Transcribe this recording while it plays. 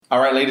All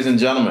right, ladies and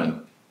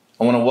gentlemen,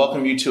 I want to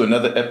welcome you to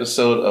another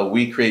episode of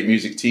We Create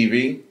Music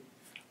TV.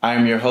 I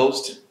am your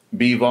host,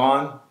 B.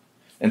 Vaughn,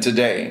 and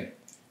today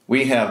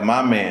we have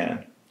my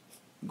man,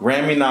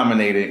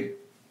 Grammy-nominated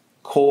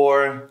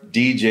core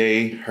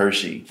DJ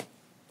Hershey.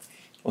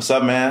 What's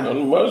up, man? Not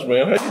much,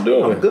 man. How you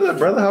doing? I'm good,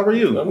 brother. How are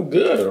you? I'm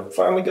good. I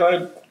finally got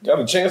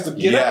a chance to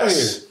get out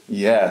here.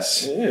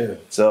 Yes. Yeah.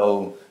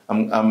 So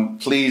I'm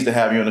pleased to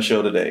have you on the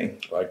show today.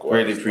 Likewise.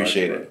 Greatly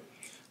appreciate it.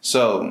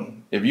 So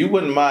if you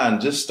wouldn't mind,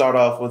 just start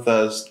off with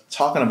us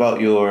talking about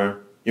your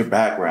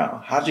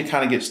background. How'd you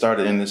kind of get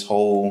started in this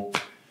whole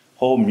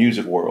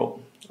music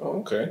world?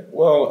 Okay.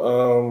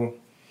 Well,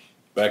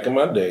 back in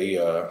my day,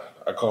 I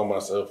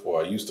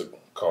used to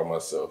call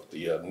myself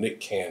the Nick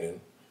Cannon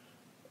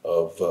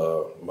of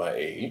my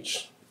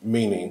age,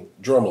 meaning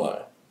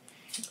drumline.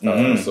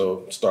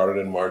 So started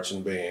in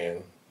marching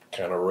band,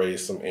 kind of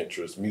raised some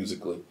interest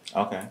musically.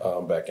 Okay.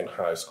 Back in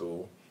high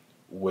school,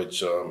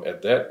 which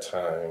at that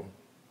time,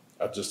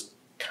 I just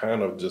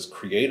kind of just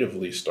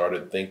creatively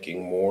started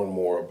thinking more and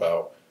more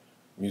about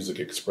music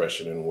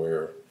expression and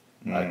where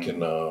I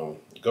can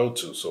go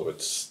to. So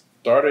it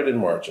started in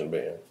marching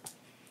band,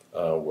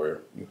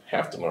 where you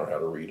have to learn how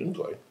to read and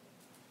play.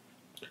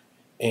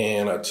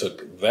 And I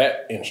took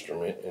that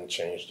instrument and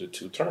changed it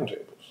to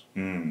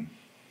turntables.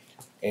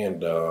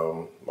 And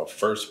my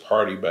first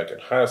party back in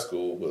high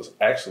school was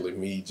actually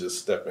me just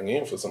stepping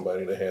in for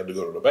somebody that had to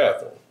go to the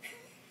bathroom.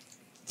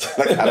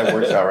 Like how that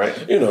works out,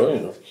 right? You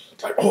know,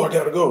 like, oh, I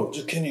gotta go.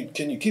 Just can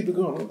you keep it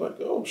going? I was like,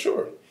 oh,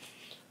 sure.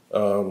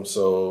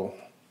 So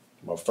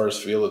my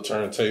first field of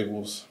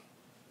turntables,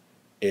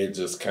 it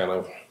just kind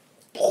of,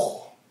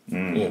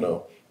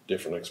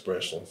 different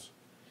expressions.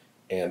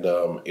 And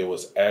it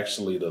was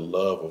actually the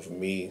love of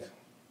me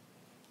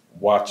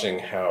watching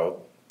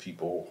how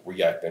people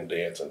react and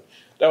dance. And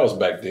that was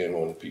back then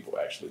when people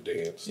actually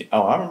danced.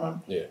 Oh, I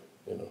remember. Yeah,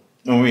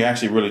 When we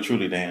actually really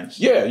truly danced.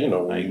 Yeah,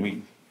 like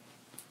we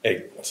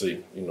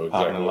exactly.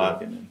 Popping and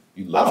locking.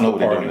 You I don't know what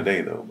they're doing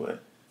today though,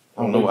 but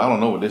I don't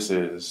know what this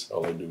is.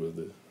 All they do is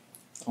this.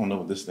 I don't know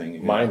what this thing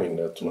is. Miming,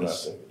 that's what I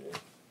think it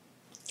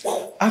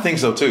is. I think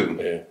so too.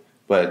 Yeah.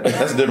 But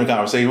that's a different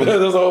conversation.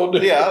 That's a whole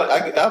different.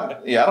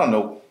 I don't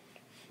know.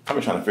 I've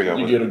been trying to figure out.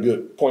 You get a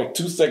good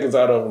 0.2 seconds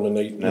out of them,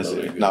 and that's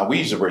it. Now we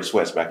used to wear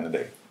sweats back in the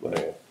day.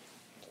 Man.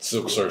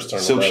 Silk shirts.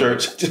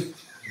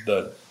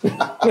 Done.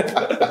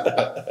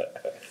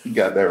 You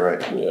got that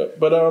right. Yeah,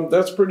 but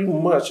that's pretty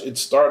much it.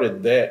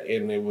 Started that,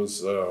 and it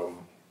was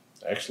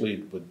actually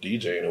with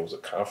DJing. It was a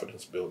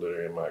confidence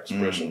builder in my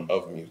expression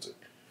of music.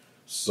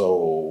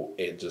 So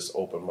it just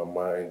opened my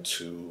mind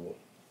to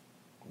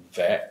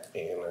that,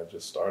 and I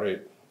just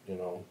started,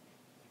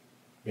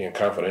 being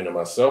confident in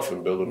myself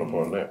and building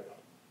upon that.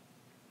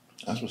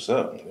 That's what's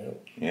up.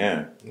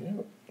 Yeah.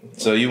 Yeah.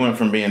 So you went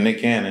from being Nick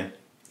Cannon.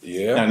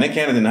 Yeah. Now, Nick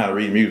Cannon didn't know how to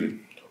read music.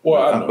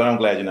 Well, but I'm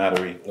glad you know how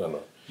to read.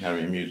 No. How to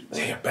read music.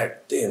 Yeah,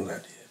 back then I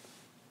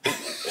did.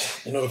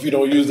 If you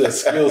don't use that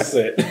skill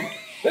set.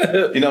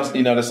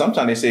 that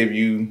sometimes they say if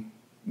you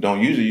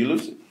don't use it, you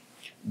lose it.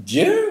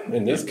 Yeah,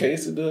 in this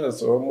case it does.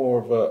 So I'm more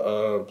of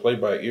a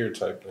play-by-ear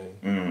type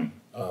thing.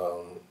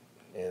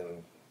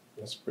 And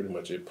that's pretty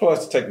much it.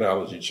 Plus the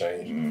technology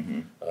changed.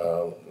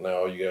 Now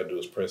all you gotta do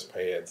is press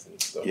pads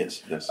and stuff.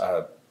 Yes.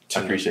 I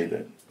appreciate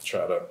that.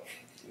 Try to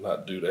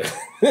not do that.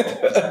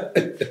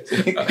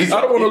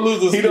 I don't want to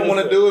lose this. He don't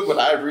want to do it, but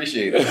I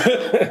appreciate it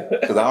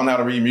because I don't know how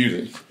to read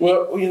music.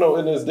 Well,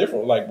 and it's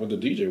different. Like with the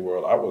DJ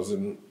world, I was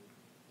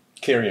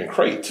carrying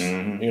crates,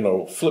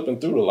 flipping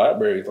through the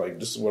libraries. Like,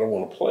 this is what I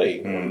want to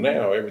play. And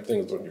now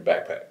everything's on your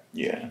backpack.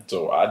 Yeah.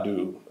 So I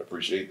do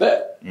appreciate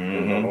that. I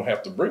don't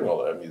have to bring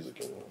all that music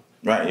anymore.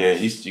 Right. Yeah.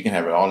 You can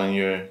have it all in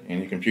your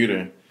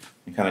computer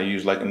and kind of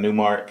use like a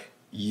Newmark.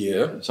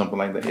 Yeah. Something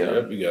like that.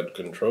 Yeah. You got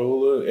the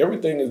controller.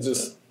 Everything is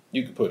just.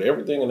 You can put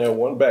everything in that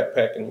one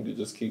backpack and you can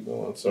just keep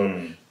going.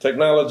 So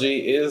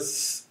technology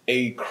is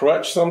a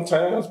crutch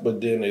sometimes, but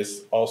then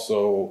it's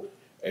also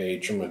a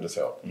tremendous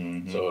help.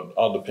 So it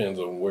all depends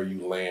on where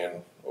you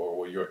land or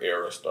where your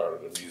era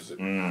started in music.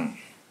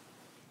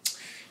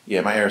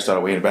 Yeah, my era started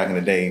way back in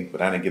the day,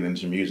 but I didn't get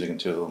into music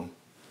until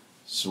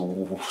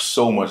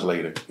so much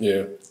later.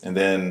 Yeah. And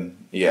then,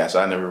 so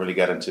I never really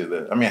got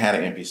into I had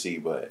an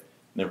MPC, but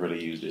never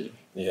really used it.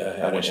 Yeah,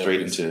 I went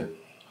straight into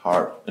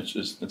it's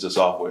a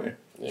software.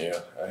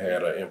 Yeah, I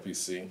had an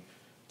MPC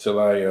till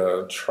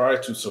I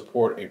tried to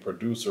support a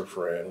producer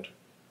friend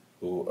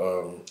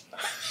who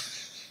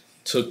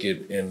took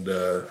it and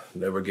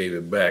never gave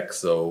it back.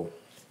 So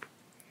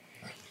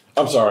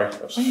I'm sorry.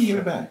 Why didn't you give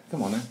it back?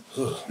 Come on, man.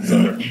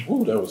 Sorry.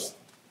 Ooh, that was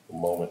a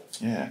moment.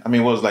 Yeah,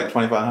 what was it, like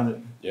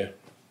 $2,500? Yeah.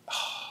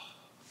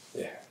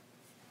 Yeah.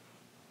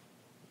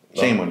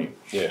 Shame on you.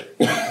 Yeah.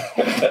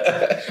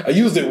 I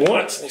used it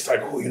once. And he's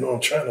like, I'm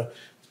trying to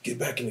get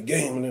back in the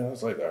game. And then I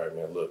was like, all right,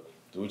 man, look.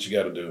 Do what you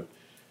got to do.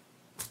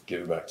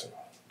 Give it back to him.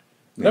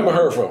 Never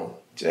heard from him.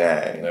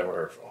 Dang. Never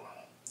heard from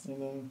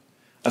him.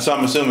 So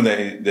I'm assuming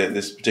that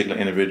this particular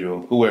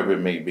individual, whoever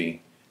it may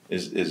be,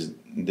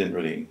 didn't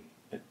really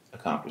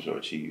accomplish or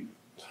achieve.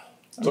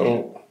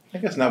 I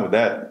guess not with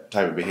that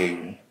type of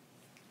behavior.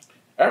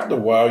 after a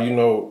while, you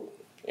know,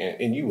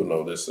 and you will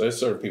know this, there's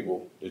certain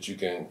people that you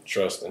can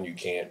trust and you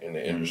can't in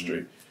the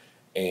industry.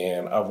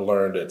 And I've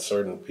learned that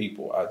certain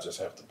people I just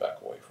have to back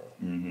away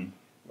from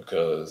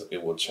because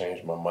it will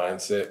change my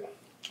mindset.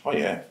 Oh,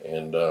 yeah.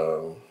 And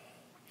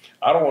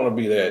I don't want to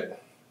be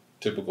that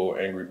typical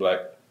angry,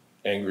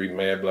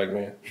 mad black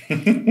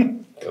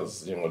man.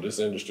 Because, you know, this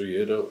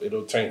industry,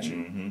 it'll taint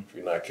you if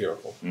you're not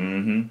careful.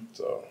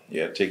 So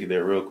yeah, take it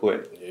there real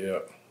quick.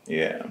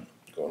 Yeah.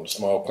 Going to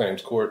small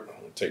claims court,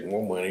 take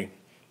more money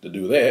to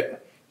do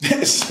that.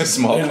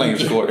 Small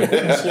claims court.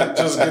 Just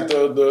get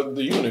the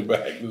unit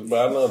back. Just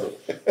buy another.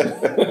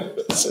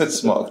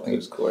 Small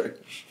claims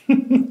court.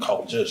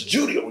 Call Judge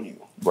Judy on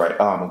you. Right.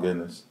 Oh my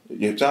goodness.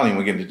 Yeah, I don't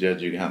even get into Judge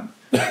Judy. And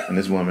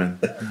this woman,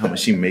 how much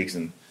she makes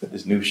in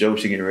this new show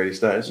she getting ready to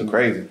start. It's so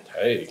crazy.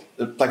 Hey.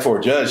 Like for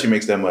a judge, she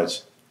makes that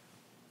much.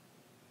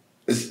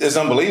 It's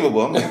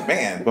unbelievable. I'm like,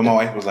 man. But my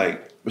wife was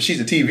like, but she's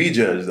a TV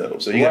judge though.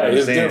 So you gotta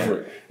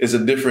understand. It's a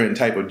different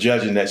type of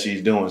judging that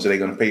she's doing. So they're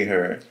gonna pay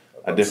her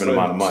a different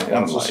amount of money.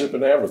 I'm like,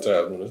 shipping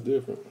advertisement is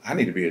different. I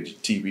need to be a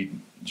TV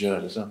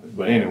judge or something.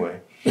 But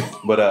anyway.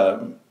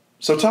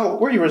 So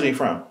where are you originally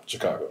from?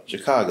 Chicago,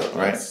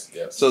 right?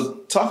 Yes. So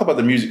talk about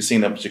the music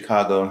scene up in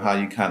Chicago and how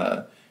you kind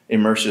of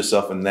immerse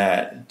yourself in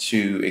that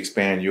to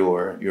expand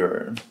your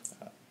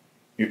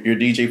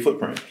DJ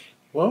footprint.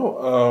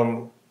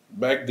 Well,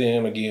 back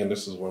then, again,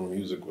 this is when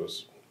music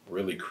was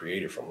really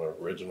created from an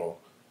original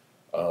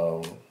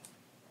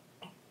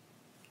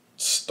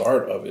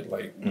start of it.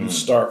 Like you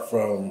start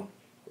from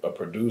a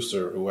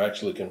producer who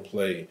actually can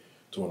play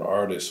to an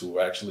artist who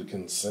actually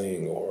can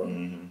sing or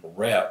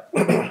rap,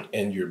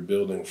 and you're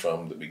building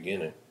from the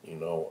beginning. You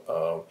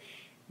know,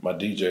 my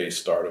DJ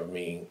start of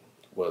me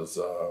was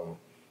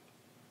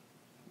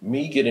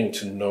me getting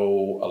to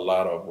know a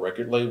lot of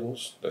record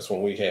labels. That's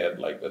when we had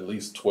like at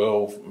least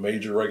 12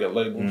 major record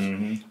labels.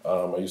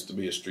 I used to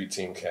be a street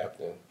team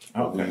captain.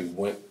 Okay. We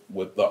went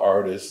with the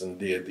artists and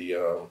did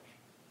the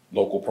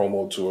local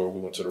promo tour.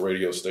 We went to the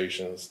radio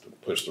stations to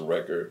push the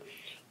record.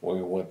 When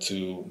we went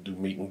to do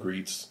meet and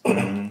greets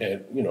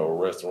at, you know,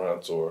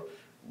 restaurants or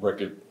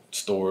record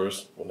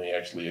stores when they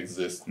actually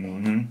exist.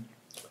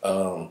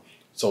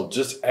 So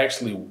just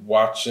actually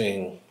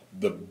watching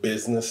the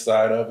business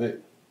side of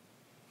it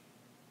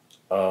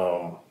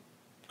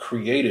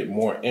created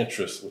more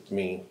interest with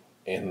me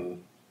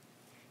in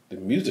the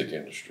music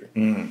industry,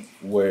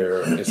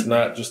 where it's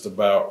not just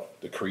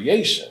about the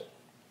creation.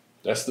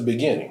 That's the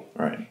beginning.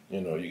 Right. You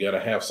know, you got to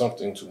have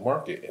something to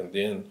market, and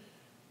then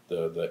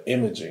the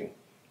imaging.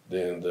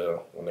 Then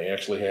when they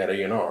actually had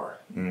A&R,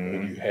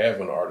 when you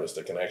have an artist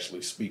that can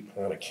actually speak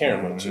behind a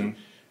camera to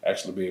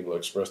actually be able to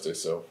express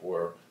themselves,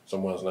 where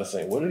someone's not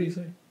saying, "What did he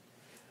say?"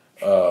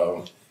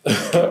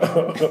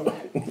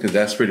 Because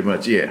that's pretty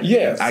much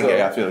Yeah,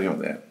 I feel you on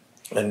that.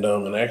 And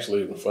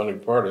actually, the funny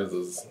part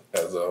is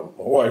as my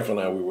wife and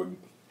I, we were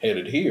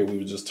headed here. We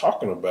were just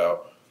talking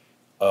about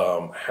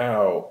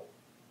how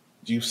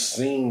you've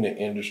seen the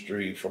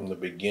industry from the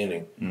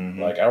beginning.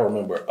 Like I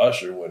remember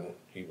Usher when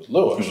he was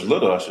Little Usher.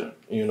 Little Usher.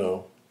 You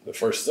know, the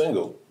first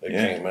single that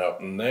came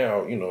out. And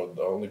now, you know,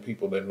 the only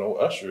people that know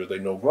Usher, they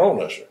know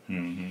Grown Usher.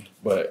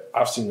 But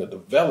I've seen the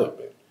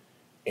development.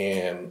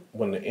 And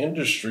when the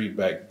industry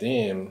back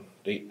then,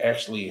 they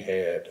actually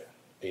had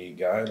a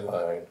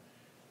guideline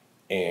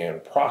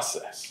and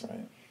process,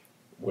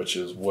 which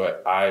is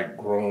what I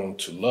grown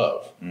to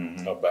love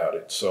about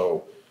it.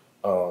 So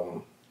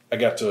I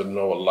got to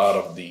know a lot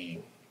of the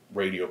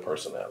radio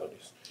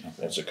personalities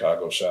in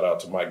Chicago. Shout out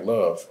to Mike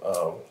Love.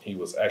 He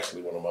was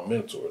actually one of my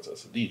mentors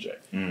as a DJ.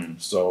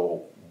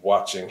 So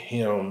watching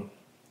him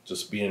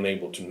just being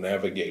able to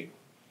navigate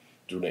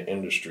through the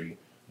industry,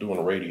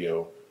 doing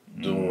radio,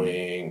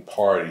 doing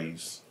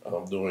parties,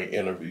 doing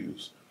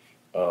interviews,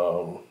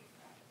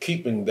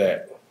 keeping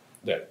that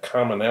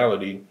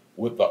commonality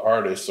with the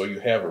artist so you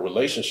have a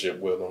relationship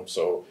with them.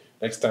 So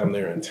next time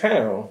they're in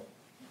town,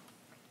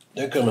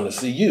 they're coming to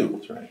see you.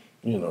 That's right.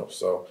 You know,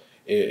 so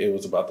it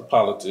was about the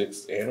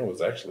politics, and it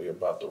was actually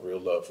about the real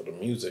love for the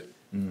music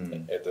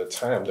at that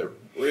time that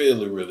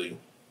really, really,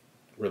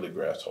 really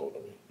grasped hold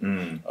of me.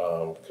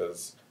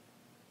 Because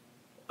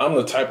I'm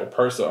the type of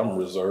person, I'm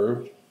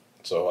reserved,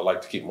 so I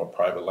like to keep my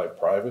private life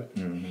private.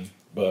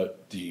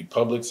 But the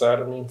public side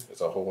of me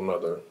is a whole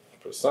nother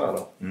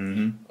persona.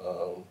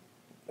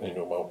 You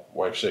know, my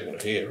wife's shaking her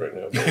head right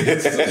now.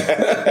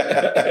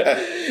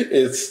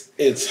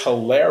 It's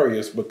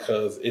hilarious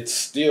because it's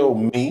still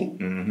me,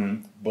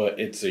 but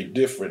it's a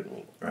different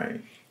me.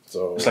 Right.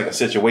 So it's like a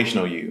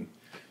situational you.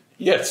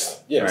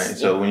 Yes. Right.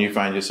 So when you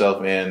find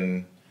yourself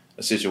in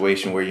a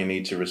situation where you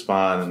need to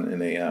respond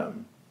in a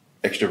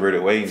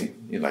extroverted way,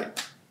 you're like,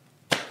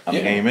 I'm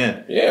game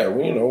in. Yeah.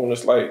 Well, you know, when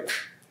it's like,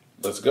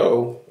 let's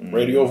go.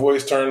 Radio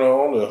voice turned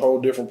on, a whole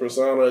different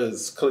persona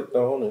is clicked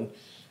on, and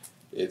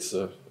it's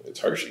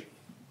Hershey,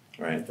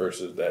 right,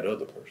 versus that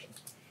other person,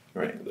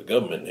 right, the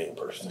government name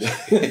person.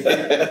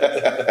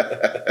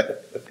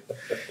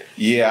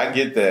 Yeah, I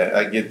get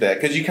that,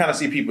 because you kind of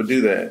see people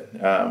do that.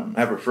 I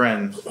have a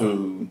friend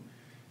who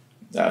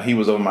he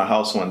was over my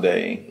house one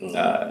day,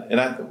 and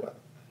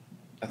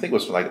I think it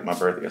was for like my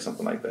birthday or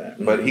something like that.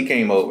 Mm-hmm. But he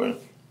came over,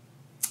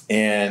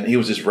 and he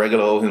was just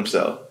regular old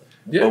himself.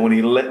 Yeah. But when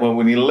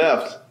he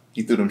left,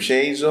 he threw them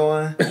shades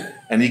on,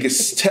 and you could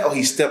tell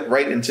he stepped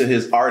right into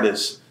his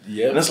artist.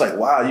 Yeah. And it's like,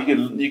 wow,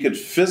 you could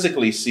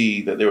physically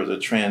see that there was a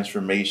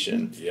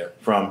transformation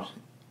from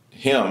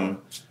him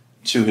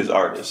to his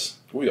artist.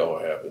 We all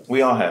have it.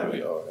 We all have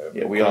it.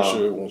 Yeah, I'm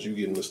sure once you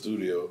get in the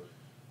studio,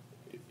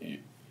 you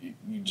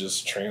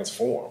just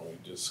transform. You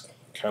just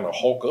kind of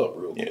hulk up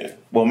real quick. Yeah.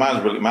 Well,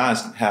 mine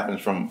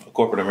happens from a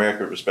corporate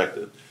America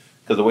perspective,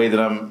 because the way that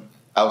I'm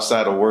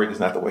outside of work is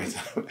not the way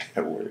that I'm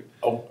at work.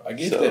 Oh, I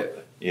get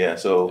that. Yeah.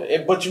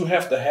 But you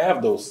have to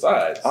have those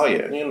sides. Oh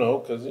yeah.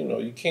 Because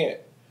you can't.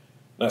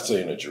 Not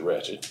saying that you're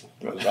ratchet.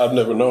 I've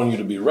never known you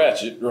to be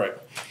ratchet, right?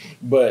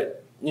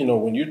 But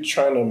when you're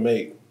trying to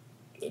make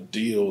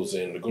deals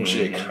and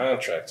negotiate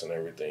contracts and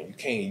everything, you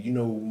can't. You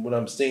know what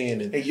I'm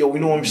saying? And, hey, yo, you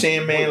know what I'm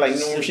saying, man? Like,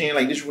 you know what I'm saying?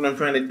 Like, this is what I'm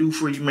trying to do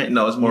for you, man.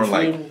 No, it's more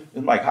like,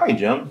 hi,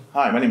 Jim.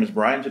 Hi, my name is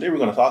Brian. Today we're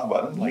going to talk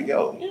about it. I'm like,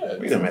 yo,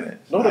 wait a minute.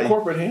 No, the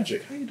corporate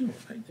handshake. How you doing?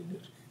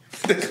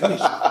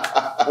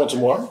 Want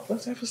some water?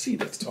 Let's have a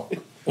seat. Let's talk.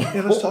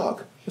 Yeah, let's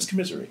talk. Let's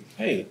commiserate.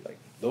 Hey, like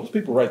those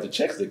people write the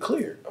checks. They're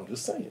clear. I'm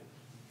just saying.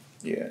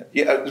 Yeah.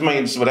 I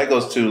mean, so that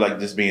goes to like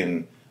just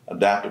being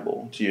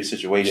adaptable to your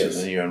situations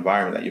and your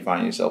environment that you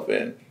find yourself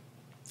in.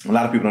 A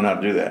lot of people don't know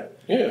how to do that.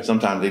 Yeah.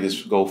 Sometimes they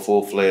just go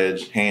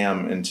full-fledged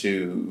ham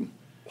into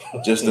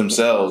just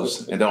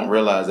themselves and don't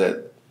realize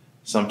that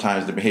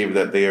sometimes the behavior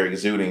that they are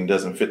exuding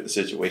doesn't fit the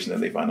situation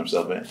that they find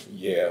themselves in.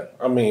 Yeah.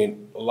 I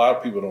mean, a lot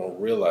of people don't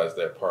realize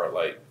that part.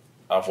 Like,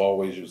 I've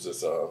always used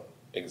this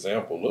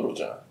example, Little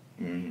John.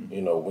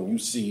 Mm-hmm. When you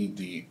see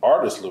the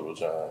artist Little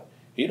John,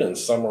 he done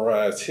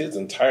summarized his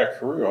entire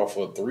career off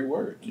of 3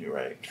 words. You're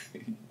right.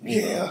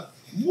 Yeah.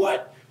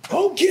 What?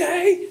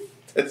 Okay.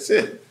 That's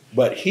it.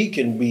 But he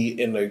can be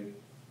in a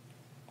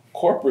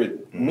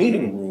corporate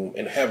meeting room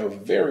and have a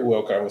very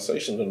well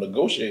conversation to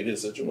negotiate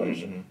his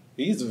situation. Mm-hmm.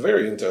 He's a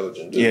very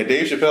intelligent dude. Yeah,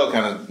 Dave Chappelle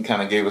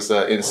kind of gave us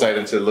insight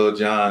into Lil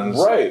Jon's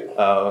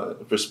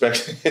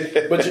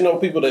perspective.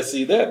 But people that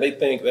see that, they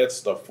think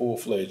that's the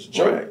full-fledged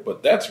joke. Right.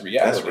 But that's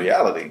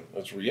reality.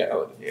 That's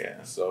reality.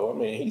 Yeah. So, I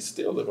mean, he's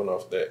still living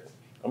off that.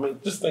 I mean,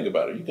 just think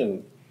about it. You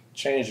can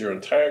change your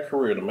entire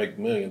career to make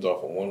millions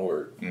off of 1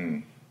 word.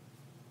 Mm.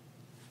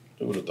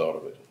 Who would have thought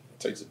of it? It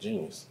takes a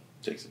genius.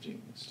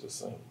 Just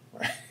saying.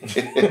 Right.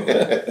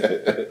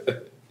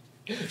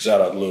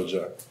 Shout out to Lil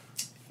Jon.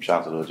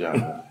 Shout out to Lil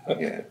Jon.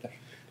 Yeah.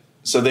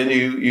 So then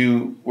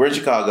you were in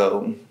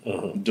Chicago,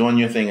 doing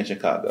your thing in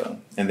Chicago,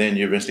 and then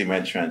you eventually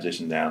made the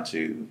transition down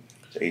to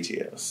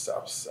ATL.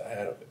 South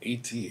side of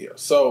ATL.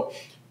 So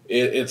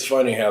it's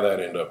funny how that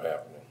ended up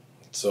happening.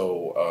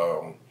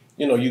 So,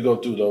 you go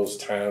through those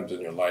times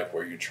in your life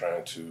where you're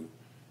trying to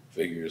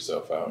figure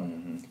yourself out.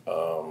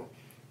 Mm-hmm.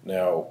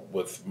 Now,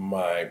 with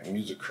my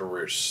music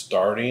career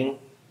starting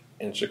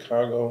in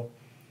Chicago,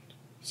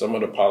 some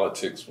of the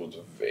politics was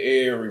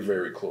very,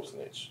 very close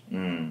niche.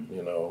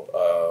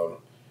 Mm.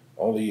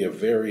 Only a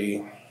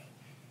very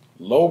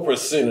low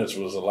percentage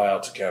was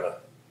allowed to kind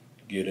of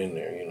get in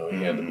there.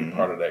 You had to be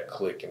part of that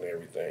clique and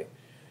everything.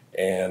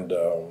 And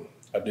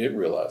I did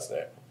realize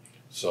that.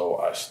 So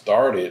I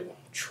started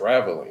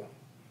traveling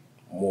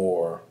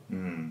more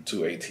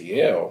to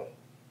ATL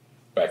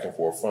back and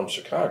forth from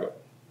Chicago.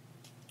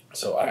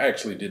 So I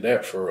actually did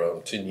that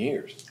for 10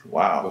 years.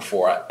 Wow.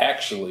 Before I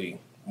actually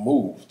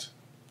moved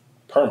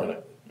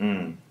permanent.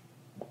 Mm.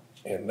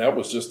 And that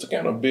was just to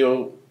kind of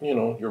build,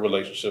 your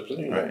relationships and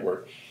your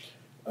network.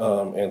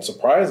 And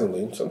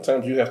surprisingly,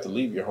 sometimes you have to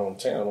leave your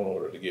hometown in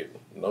order to get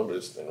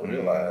noticed and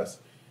realized.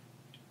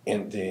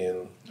 And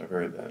then I've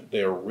heard that.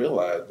 They'll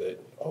realize that,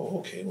 oh,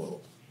 okay,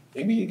 well,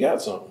 maybe you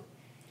got something.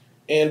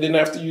 And then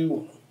after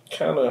you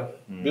kind of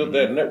build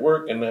that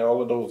network and then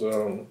all of those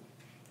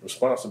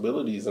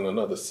responsibilities in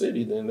another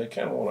city, then they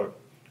kind of want to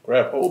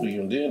grab hold of you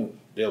and then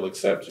they'll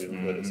accept you.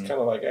 But it's kind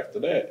of like after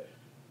that,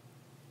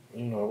 I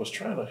was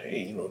trying to,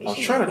 I was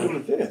trying to do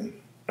it then.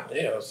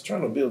 Yeah, I was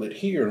trying to build it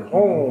here and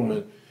home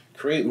and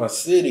create my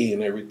city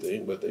and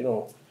everything, but they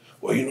don't,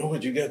 well, you know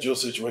what, you got your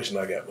situation,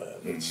 I got mine.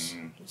 It's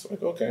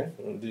like, okay.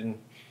 And then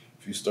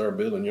if you start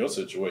building your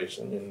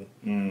situation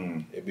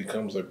and it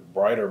becomes a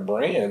brighter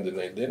brand, and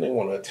then they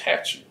want to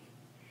attach you.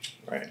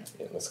 Right.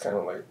 And it's kind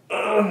of like,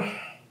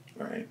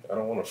 right. I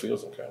don't want to feel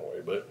some kind of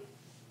way, but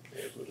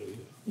it's what it is.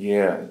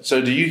 Yeah.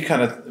 So do you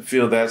kind of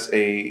feel that's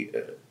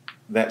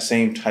that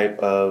same type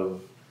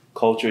of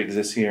culture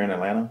exists here in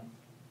Atlanta?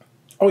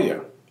 Oh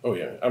yeah.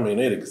 I mean,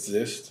 it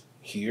exists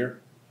here.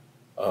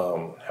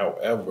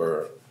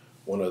 However,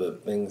 one of the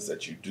things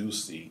that you do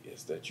see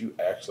is that you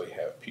actually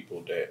have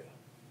people that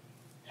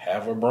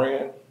have a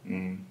brand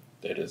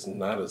that is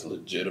not as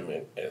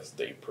legitimate as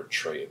they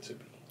portray it to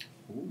be.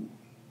 Ooh.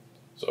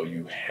 So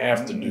you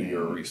have to do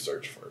your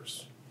research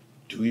first.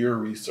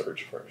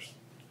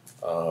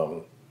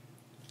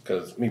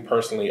 Because me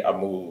personally, I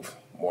move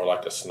more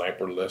like a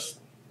sniper, less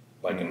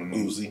like an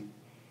Uzi.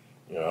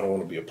 I don't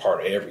want to be a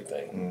part of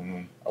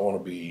everything. I want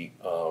to be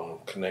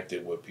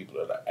connected with people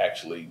that are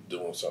actually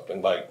doing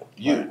something like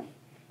you.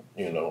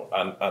 You know,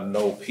 I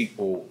know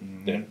people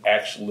that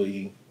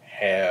actually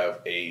have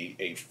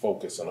a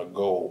focus and a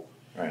goal,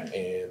 Right.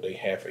 and they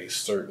have a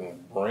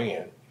certain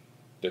brand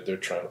that they're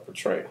trying to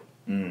portray.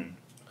 Mm.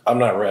 I'm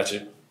not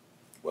ratchet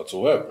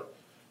whatsoever,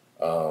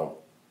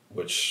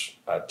 which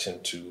I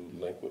tend to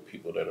link with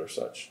people that are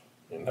such.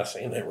 I'm not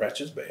saying that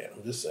ratchet's bad.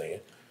 I'm just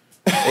saying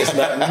it's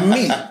not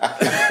me.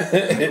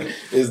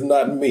 It's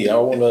not me. I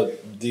want to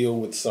deal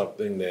with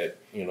something that,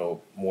 you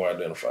know, more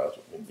identifies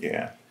with me.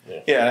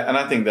 Yeah, and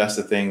I think that's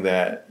the thing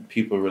that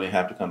people really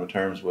have to come to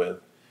terms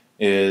with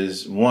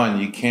is, one,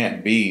 you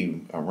can't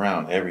be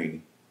around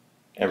every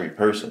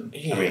person.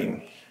 Yeah. I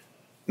mean,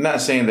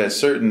 not saying that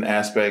certain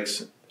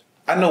aspects,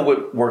 I know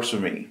what works for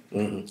me,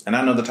 and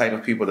I know the type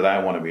of people that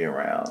I want to be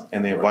around,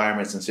 and the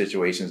environments and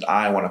situations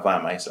I want to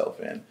find myself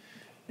in,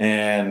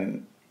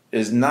 and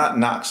it's not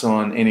knocks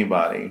on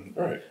anybody.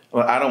 Right.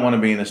 Well, I don't want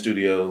to be in the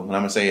studio, and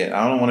I'm gonna say it.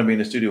 I don't want to be in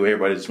the studio where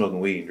everybody's smoking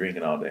weed and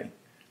drinking all day.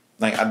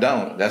 Like, I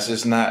don't. That's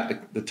just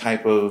not the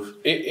type of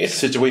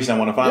situation I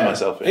want to find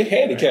myself in. It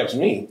handicaps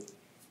me,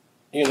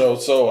 you know.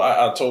 So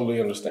I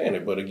totally understand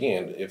it. But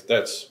again, if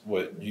that's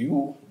what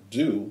you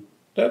do,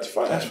 that's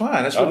fine. That's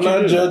fine. That's what I'm you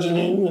not do. judging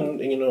you,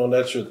 and you know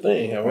that's your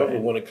thing. However,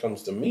 when it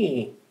comes to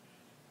me,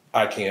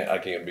 I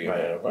can't be in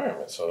that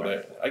environment. So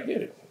that I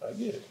get it.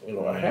 You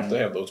know, I have to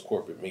have those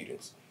corporate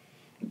meetings.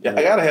 Yeah,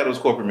 I gotta have those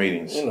corporate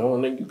meetings. You know,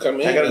 and then you come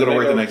in. I gotta go to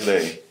work the next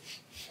day.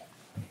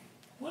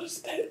 What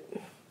is that?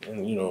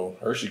 And you know,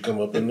 Hershey come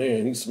up in there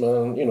and he's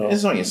smelling. You know,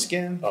 It's on your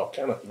skin. Oh,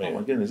 kind of man. Oh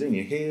my goodness, in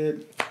your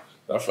head.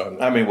 I find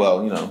that. I mean,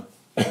 well, you know,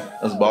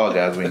 us bald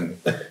guys, we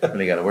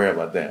really got to worry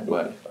about that.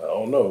 But I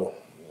don't know.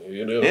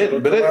 It'll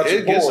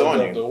it gets on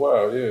you. After a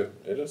while, yeah,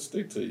 it'll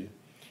stick to you.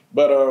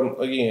 But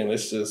again,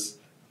 it's just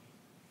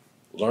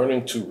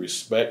learning to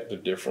respect the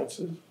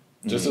differences.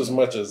 Just as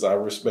much as I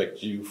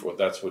respect you for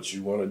that's what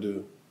you want to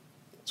do,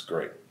 it's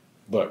great.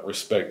 But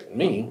respect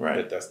me,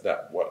 right? That's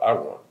not what I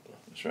want.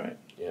 That's right.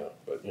 Yeah,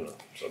 but you know,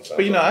 sometimes.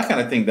 But you know, I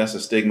kind of think that's a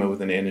stigma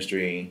within the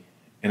industry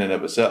in and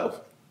of itself.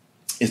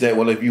 Is that,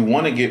 well, if you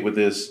want to get with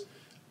this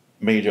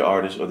major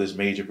artist or this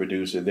major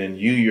producer, then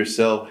you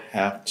yourself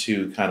have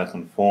to kind of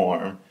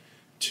conform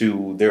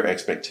to their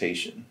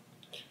expectation.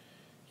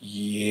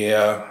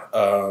 Yeah,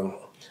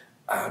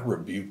 I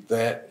rebuke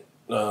that.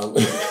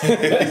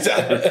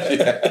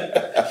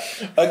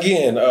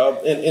 Again,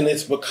 and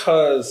it's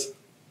because,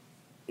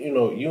 you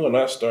know, you and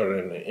I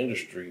started in the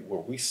industry where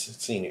we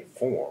seen it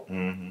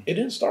form. It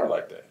didn't start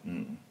like that,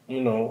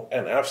 you know.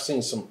 And I've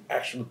seen some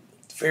actually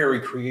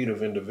very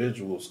creative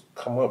individuals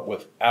come up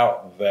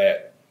without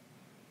that,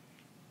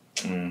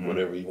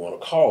 whatever you want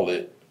to call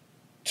it,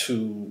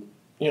 to,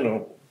 you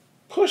know,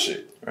 push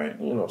it, right?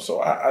 You know,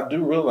 so I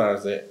do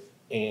realize that,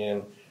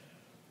 and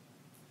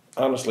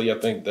honestly, I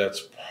think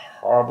that's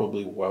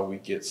probably why we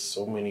get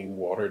so many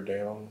watered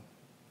down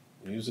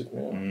music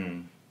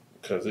now,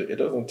 because it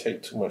doesn't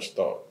take too much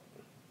thought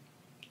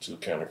to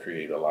kind of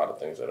create a lot of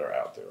things that are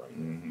out there right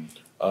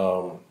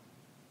now.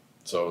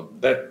 So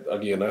that,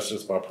 again, that's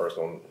just my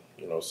personal,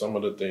 you know, some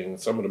of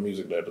the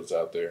music that is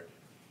out there,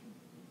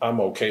 I'm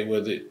okay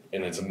with it,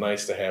 and it's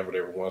nice to have it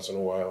every once in a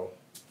while,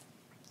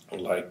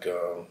 like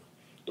the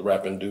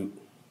rapping dude.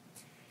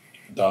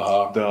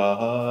 That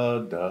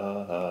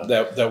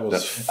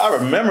was. I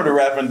remember the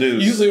rapping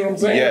dudes. You see what I'm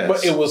saying? Yes.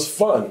 But it was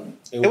fun.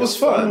 It was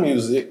fun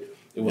music.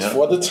 It was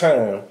for the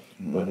time,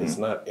 but it's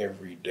not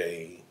every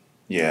day.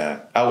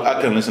 Yeah, I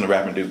couldn't listen to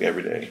rapping Duke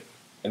every day.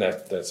 And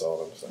that's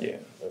all I'm saying. Yeah,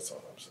 that's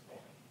all I'm saying.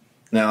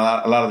 Now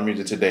a lot of the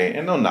music today,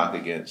 and no knock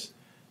against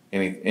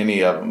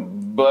any of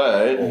them,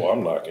 but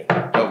I'm knocking.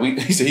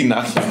 He said he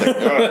knocked.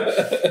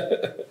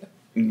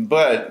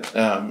 But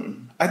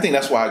I think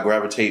that's why I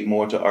gravitate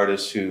more to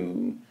artists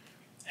who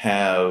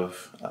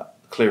have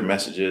clear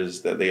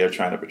messages that they are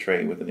trying to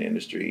portray within the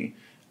industry,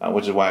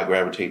 which is why I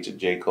gravitate to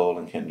J. Cole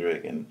and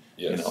Kendrick and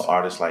you know,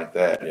 artists like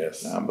that,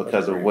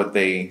 because of what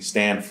they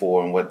stand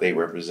for and what they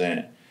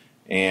represent.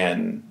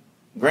 And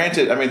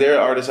granted, I mean, there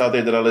are artists out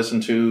there that I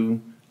listen to,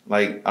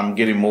 like I'm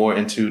getting more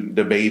into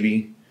the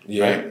baby.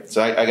 Yeah. Right?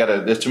 So I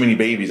gotta. There's too many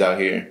babies out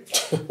here.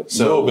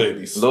 So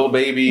Lil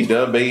Baby,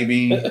 Da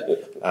Baby.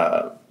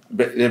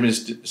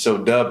 So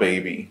Da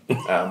Baby,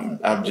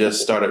 I've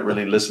just started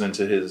really listening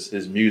to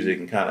his music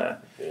and kind of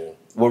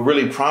what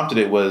really prompted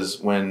it was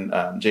when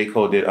J.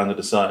 Cole did Under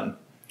the Sun.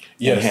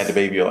 Yes. And he had the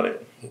baby on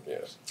it.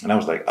 Yes. And I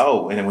was like,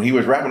 oh, and then when he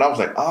was rapping, I was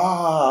like,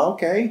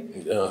 okay.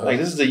 Like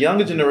this is a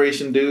younger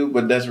generation dude,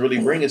 but that's really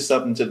bringing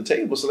something to the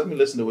table. So let me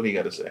listen to what he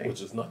got to say.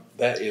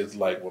 That is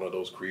like one of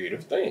those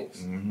creative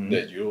things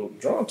that you're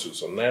drawn to.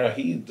 So now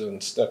he done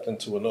stepped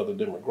into another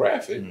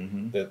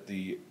demographic that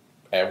the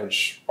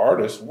average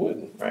artist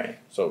wouldn't. Right.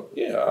 So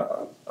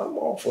yeah, I'm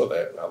all for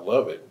that. I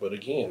love it. But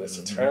again, it's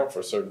a time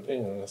for certain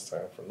things and it's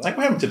time for nothing. Like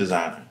what happened to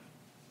Designer?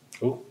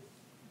 Who?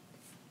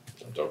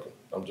 I'm joking.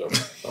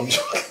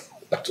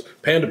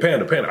 Panda.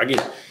 I get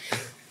it.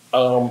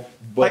 But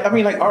like, I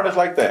mean, like artists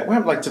like that. What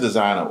happened like to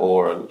Designer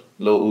or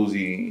Lil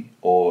Uzi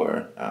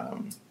or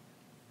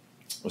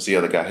what's the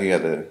other guy?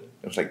 It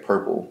was like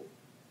Purple.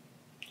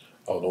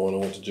 Oh, the one who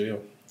went to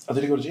jail. Oh,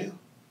 did he go to jail?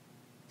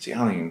 See, I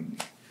don't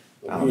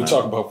We know. were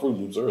talking about Fruit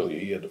Loops earlier.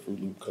 He had the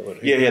Fruit Loop colored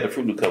hair. Yeah, he had the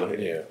Fruit Loop color hair.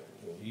 Yeah,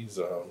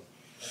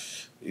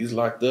 he's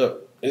locked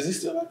up. Is he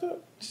still locked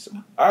up?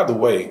 Either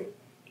way,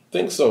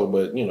 think so.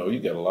 But you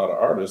got a lot of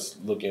artists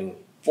looking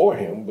for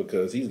him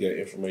because he's got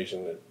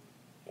information that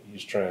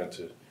he's trying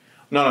to.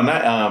 No,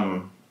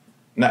 not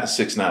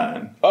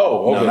 6ix9ine.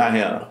 Oh, okay. No, not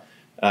him.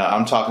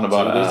 I'm talking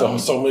about.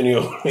 There's so many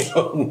of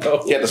them.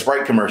 No. Yeah, the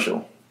Sprite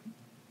commercial.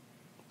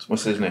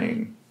 What's his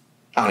name?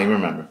 I don't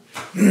even remember.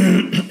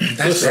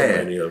 That's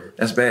bad.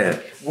 That's bad.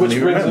 Which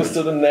brings us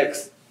to the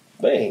next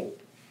thing.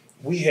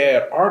 We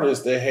had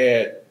artists that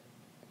had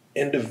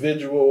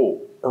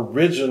individual,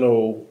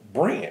 original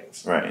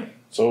brands. Right.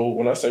 So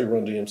when I say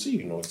Run DMC,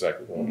 you know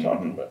exactly what I'm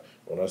talking about.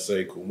 When I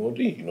say Kool Moe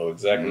Dee, you know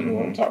exactly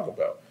what I'm talking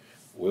about.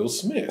 Will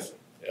Smith,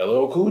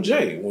 LL Cool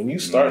J. When you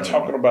start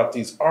talking about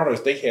these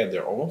artists, they had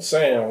their own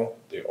sound,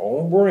 their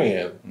own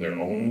brand, their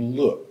own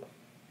look.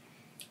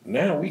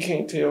 Now we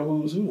can't tell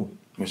who's who.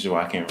 Which is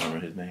why I can't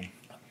remember his name.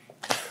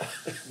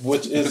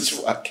 Which is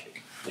why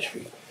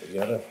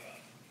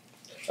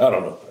I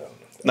don't know.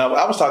 No,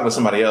 I was talking to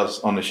somebody else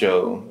on the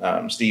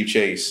show, Steve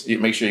Chase.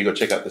 Make sure you go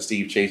check out the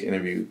Steve Chase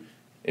interview.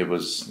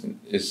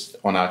 It's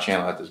on our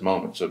channel at this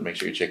moment, so make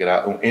sure you check it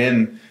out.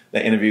 In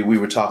the interview, we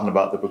were talking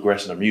about the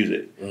progression of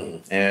music,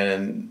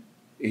 and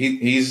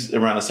he's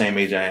around the same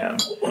age I am,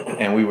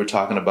 and we were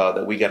talking about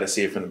that we got to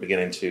see it from the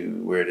beginning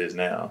to where it is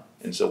now,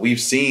 and so we've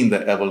seen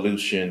the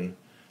evolution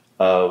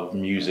of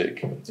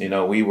music.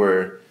 We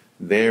were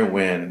there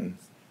when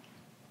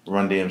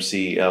Run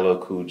DMC,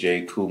 LL Cool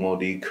J, Kool Moe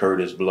Dee,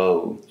 Kurtis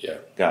Blow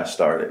got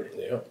started.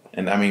 Yeah.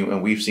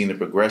 And we've seen the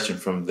progression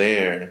from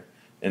there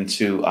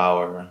into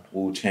our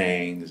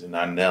Wu-Tangs and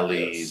our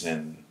Nellies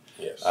and,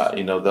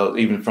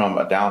 even from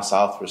a down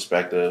south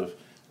perspective,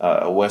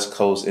 a West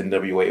Coast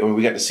NWA.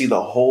 We got to see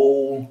the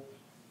whole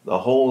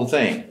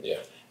thing. Yeah.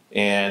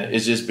 And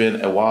it's just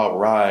been a wild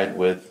ride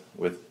with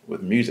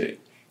music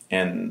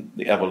and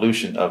the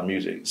evolution of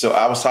music. So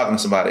I was talking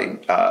to somebody,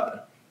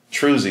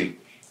 Truzy.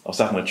 I was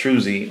talking to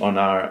Truzy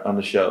on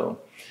the show,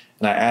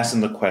 and I asked him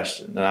the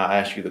question, and I'll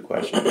ask you the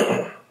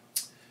question.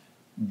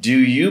 Do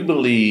you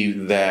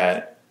believe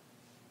that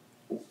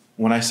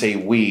when I say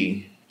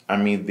we, I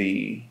mean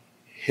the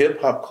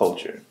hip-hop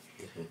culture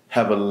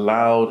have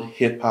allowed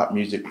hip-hop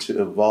music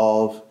to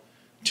evolve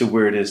to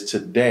where it is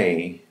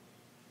today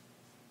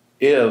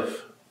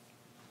if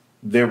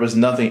there was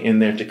nothing in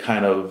there to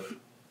kind of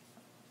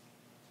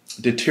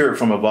deter it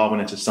from evolving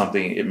into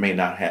something it may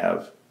not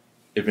have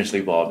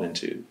eventually evolved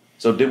into?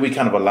 So did we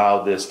kind of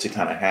allow this to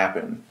kind of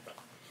happen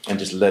and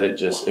just let it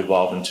just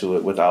evolve into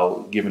it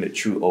without giving it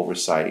true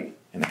oversight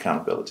and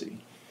accountability?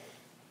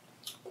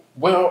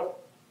 Well,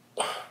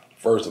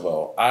 first of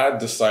all, I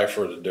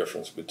decipher the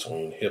difference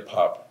between hip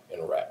hop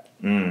and rap.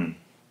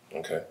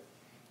 Okay.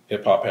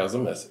 Hip hop has a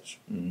message.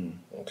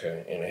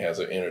 Okay. And it has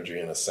an energy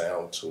and a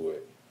sound to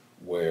it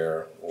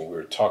where when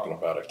we're talking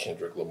about a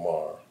Kendrick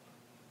Lamar,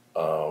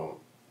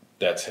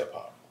 that's hip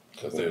hop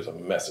because there's a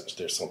message.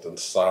 There's something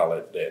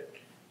solid that,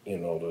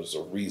 there's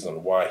a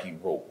reason why he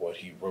wrote what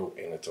he wrote,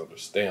 and it's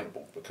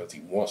understandable because he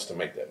wants to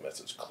make that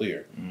message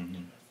clear.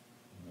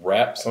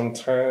 Rap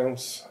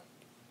sometimes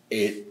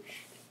it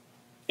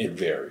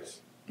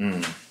varies.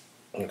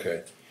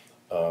 Okay,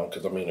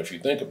 because if you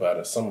think about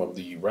it, some of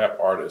the rap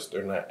artists,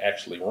 they're not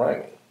actually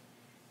rhyming.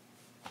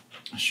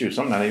 Shoot,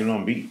 some not even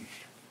on beat.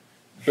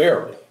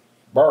 Barely,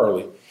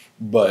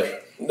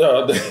 but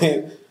no,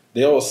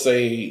 they'll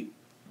say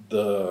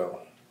the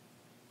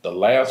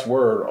last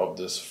word of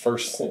this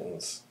first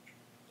sentence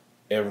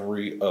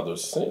every other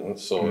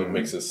sentence, so it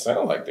makes it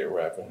sound like they're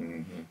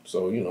rapping.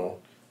 So,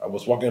 I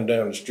was walking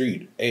down the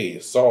street,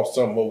 saw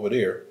something over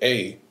there,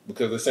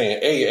 because they're saying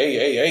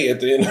A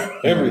at the end of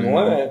every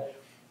line,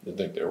 they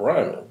think they're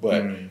rhyming.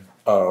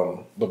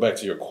 But back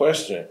to your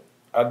question,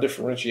 I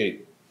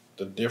differentiate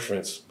the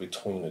difference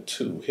between the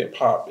two. Hip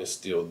hop is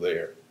still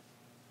there.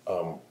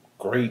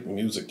 Great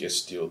music is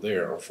still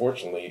there.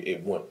 Unfortunately,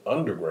 it went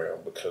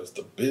underground because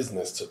the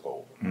business took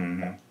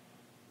over.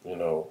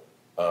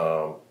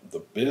 The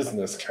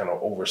business kind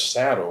of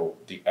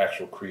overshadowed the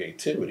actual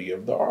creativity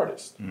of the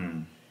artist.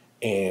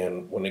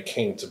 And when it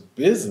came to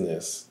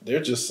business,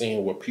 they're just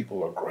seeing what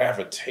people are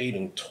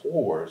gravitating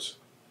towards.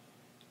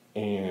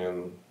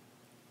 And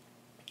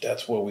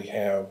that's what we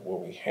have.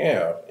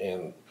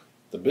 And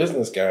the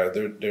business guys,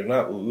 they're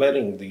not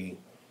letting the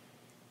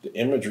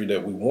imagery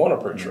that we want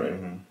to portray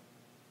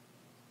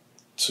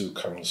to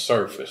come to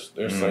surface.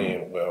 They're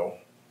saying, well,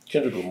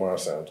 Kendrick Lamar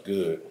sounds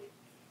good,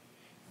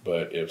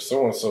 but if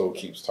so-and-so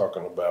keeps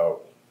talking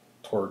about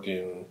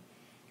twerking,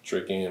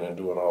 tricking, and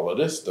doing all of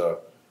this stuff,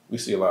 we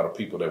see a lot of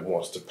people that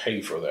wants to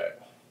pay for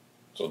that.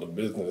 So the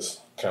business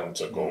kind of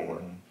took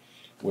over,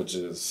 which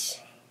is,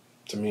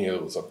 to me,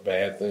 it was a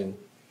bad thing.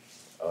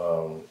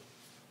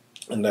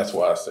 And that's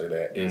why I say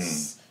that.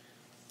 It's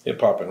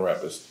hip-hop and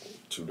rap is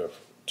two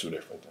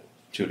different things.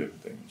 Two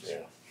different things.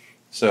 Yeah.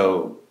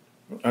 So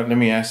let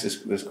me ask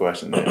this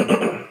question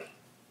then.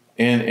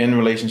 In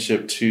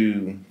relationship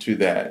to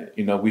that,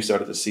 we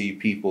started to see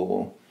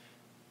people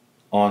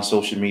on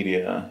social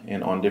media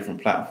and on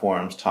different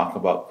platforms talk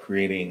about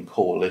creating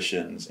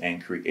coalitions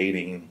and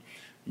creating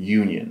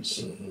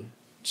unions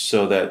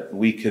so that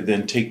we could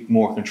then take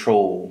more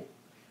control.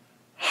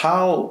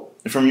 How,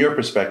 from your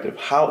perspective,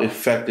 how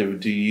effective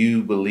do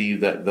you believe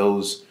that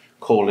those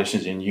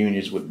coalitions and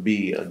unions would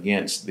be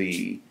against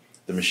the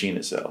machine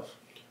itself?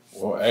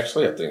 Well,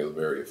 actually, I think it's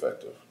very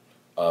effective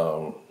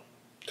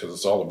because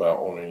it's all about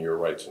owning your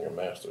rights and your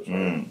masters.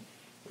 Right?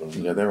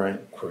 You got that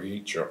right.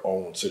 Create your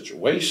own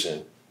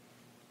situation,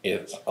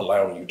 it's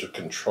allowing you to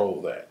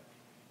control that.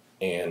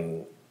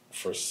 And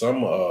for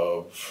some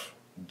of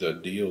the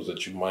deals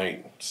that you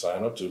might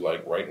sign up to,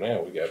 like right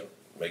now, we got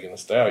Megan Thee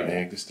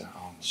Stallion.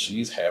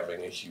 She's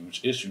having a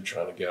huge issue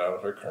trying to get out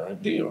of her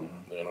current deal.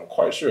 And I'm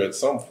quite sure at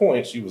some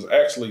point she was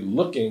actually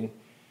looking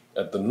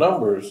at the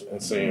numbers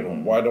and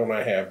saying, why don't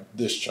I have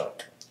this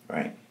chunk?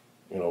 Right.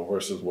 You know,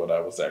 versus what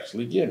I was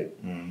actually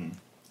getting.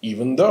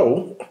 Even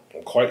though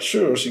I'm quite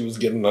sure she was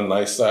getting a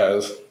nice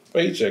size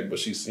paycheck, but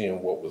she's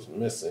seeing what was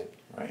missing.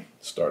 Right.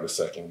 Started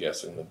second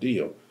guessing the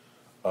deal.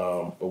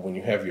 But when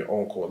you have your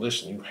own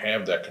coalition, you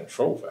have that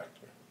control factor.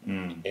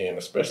 And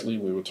especially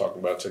we were talking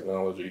about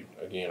technology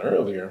again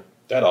earlier,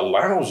 that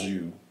allows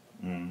you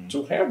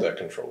to have that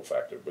control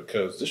factor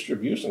because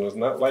distribution is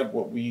not like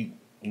what we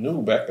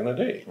knew back in the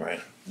day. Right.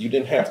 You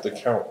didn't have to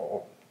count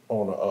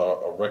on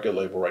a record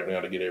label right now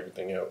to get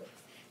everything out.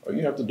 All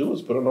you have to do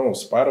is put it on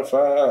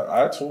Spotify,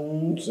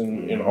 iTunes,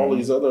 and all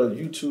these other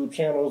YouTube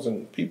channels,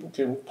 and people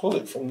can pull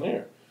it from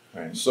there.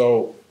 Right.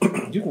 So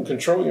you can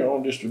control your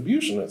own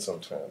distribution at some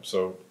time.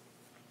 So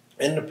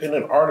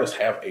independent artists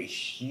have a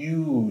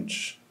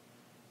huge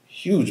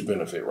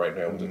benefit right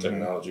now with the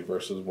technology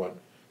versus when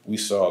we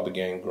saw the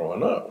game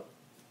growing up.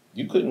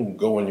 You couldn't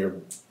go in your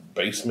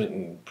basement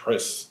and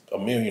press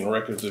 1 million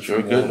records if you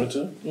wanted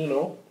to, you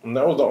know. And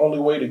that was the only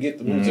way to get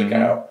the music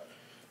out.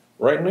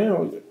 Right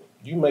now,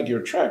 you make your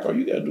track, all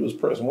you got to do is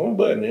press one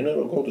button and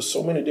it'll go to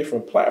so many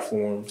different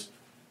platforms.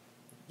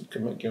 You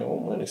can make your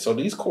own money. So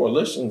these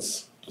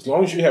coalitions, as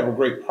long as you have a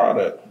great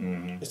product,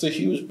 it's a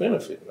huge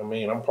benefit. I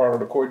mean, I'm part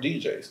of the core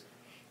DJs.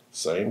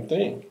 Same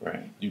thing.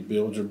 Right. You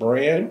build your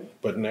brand,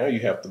 but now you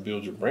have to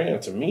build your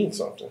brand to mean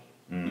something.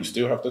 You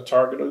still have to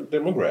target a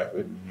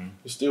demographic.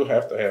 You still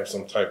have to have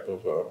some type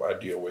of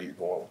idea where you're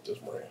going with this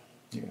brand.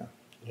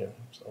 Yeah.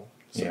 So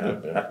it's a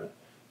good benefit.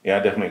 I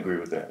definitely agree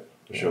with that,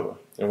 for sure.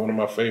 And one of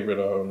my favorite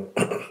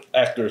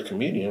actors,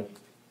 comedian,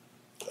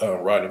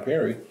 Rodney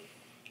Perry,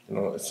 you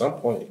know, at some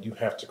point you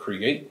have to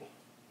create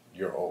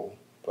your own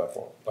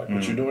platform, like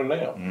what you're doing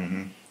now.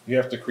 You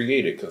have to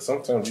create it because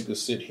sometimes you could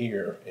sit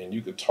here and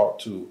you could talk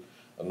to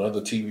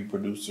another TV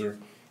producer,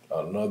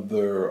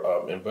 another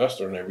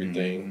investor and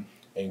everything,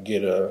 and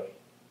get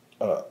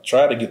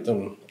try to get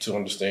them to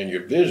understand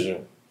your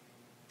vision.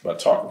 By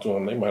talking to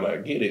them, they might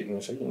not get it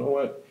and say, you know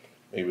what,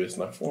 maybe it's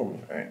not for me.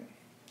 Right?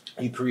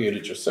 You create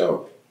it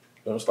yourself.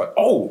 And it's like,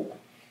 oh,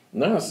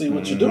 now I see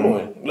what you're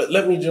doing.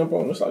 Let me jump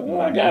on. It's like,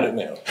 well, I got it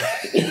now.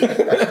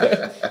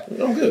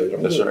 I'm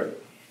good. That's right.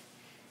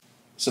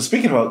 So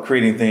speaking about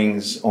creating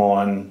things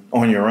on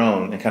your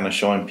own and kind of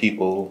showing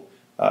people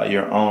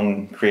your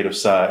own creative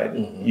side,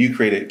 you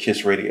created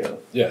Kiss Radio.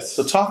 Yes.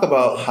 So talk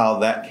about how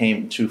that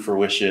came to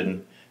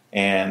fruition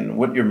and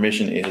what your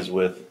mission is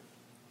with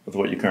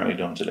what you're currently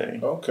doing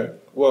today. Okay.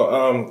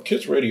 Well,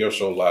 Kiss Radio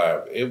Show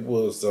Live, it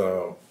was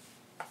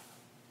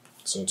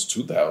since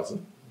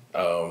 2000,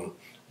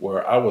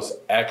 where I was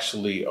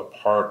actually a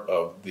part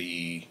of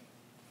the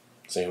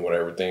seeing where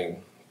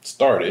everything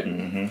started,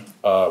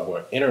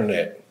 where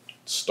internet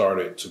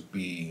started to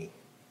be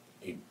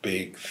a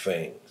big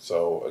thing.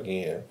 So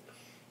again,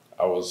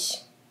 I'll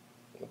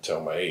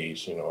tell my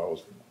age, you know, I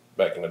was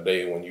back in the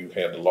day when you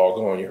had to log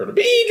on, you heard a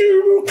beep.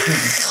 You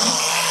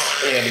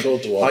had to go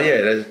through all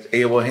that. That's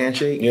AOL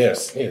handshake?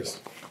 Yes.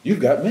 You've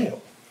got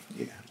mail.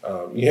 Yeah.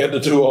 You had to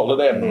do all of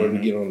that in order to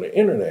get on the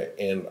internet.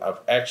 And I've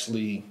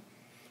actually,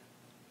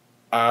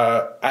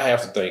 I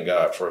have to thank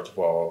God, first of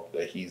all,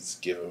 that he's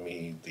given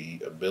me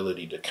the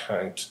ability to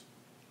kind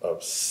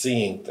of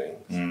seeing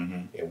things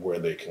and where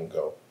they can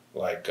go.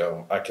 Like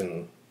I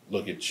can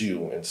look at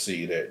you and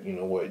see that, you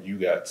know what, you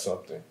got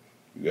something,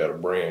 you got a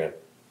brand,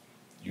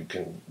 you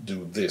can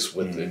do this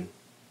with it.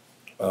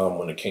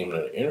 When it came to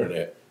the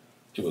internet,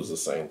 it was the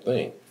same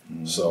thing.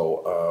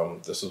 So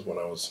this is when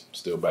I was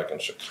still back in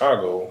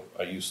Chicago.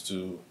 I used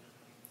to,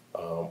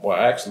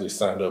 I actually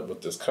signed up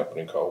with this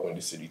company called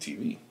Windy City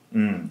TV,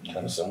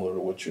 kind of similar to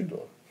what you're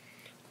doing.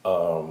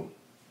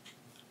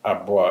 I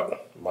brought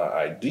my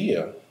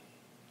idea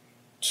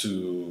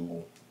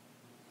to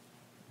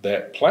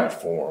that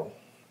platform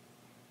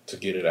to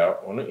get it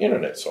out on the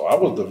internet. So I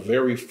was the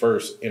very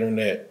first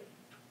internet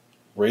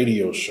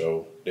radio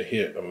show to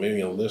hit 1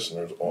 million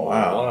listeners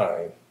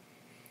online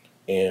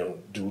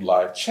and do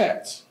live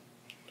chats.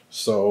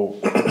 So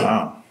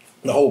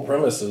the whole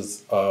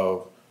premises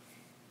of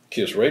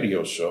Kiss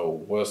Radio Show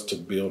was to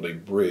build a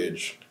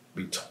bridge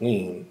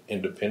between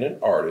independent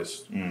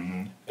artists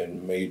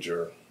and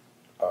major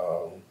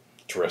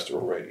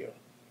terrestrial radio.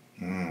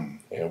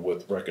 And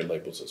with record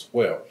labels as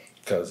well.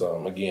 Because,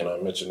 again, I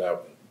mentioned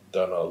that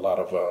done a lot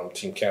of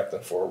team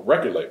captain for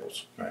record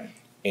labels. Right.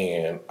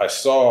 And I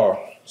saw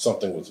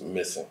something was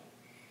missing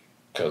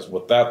because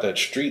without that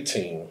street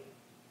team,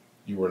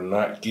 you were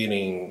not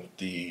getting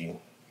the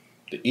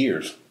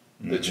ears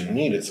that you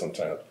needed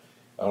sometimes.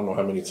 I don't know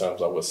how many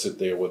times I would sit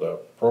there with a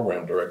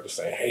program director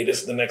saying, hey,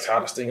 this is the next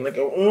hottest thing. And they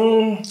go,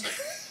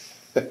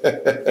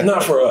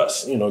 not for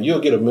us. You know,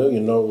 you'll get a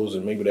million no's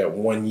and maybe that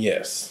one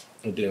yes.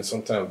 And then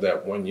sometimes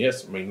that one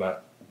yes may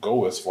not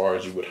go as far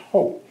as you would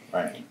hope.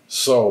 Right.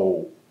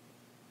 So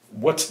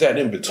what's that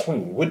in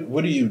between?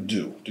 What do you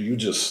do? Do you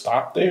just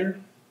stop there?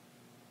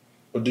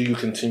 Or do you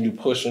continue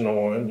pushing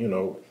on, you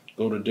know,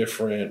 go to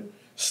different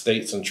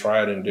states and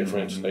try it in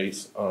different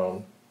states?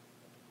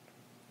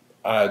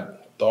 I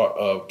thought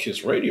of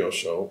Kiss Radio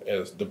Show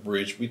as the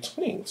bridge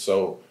between.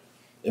 So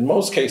in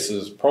most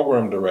cases,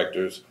 program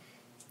directors,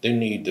 they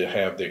need to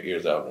have their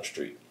ears out on the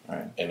street.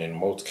 Right. And in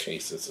most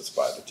cases, it's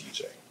by the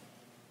DJ.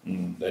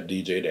 That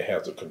DJ that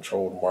has a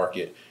controlled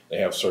market, they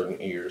have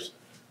certain ears.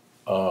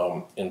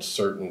 In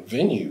certain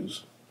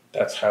venues,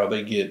 that's how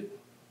they get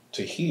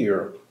to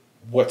hear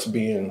what's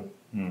being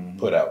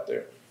put out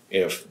there.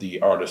 If the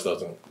artist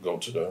doesn't go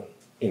to the,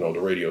 you know, the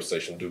radio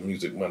station, do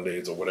Music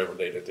Mondays or whatever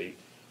day that they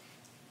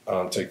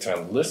take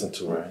time to listen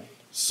to it.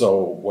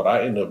 So what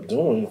I end up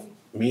doing,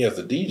 me as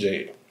a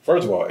DJ,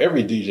 first of all,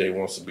 every DJ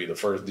wants to be the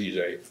first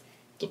DJ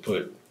to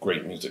put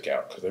great music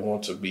out because they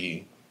want to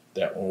be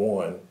that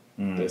one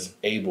that's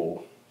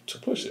able to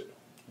push it.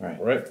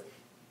 Right.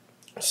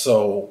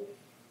 So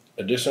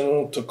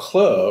additional to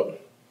club,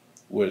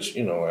 which,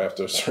 you know,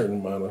 after a certain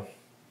amount of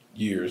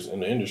years in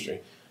the industry,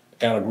 I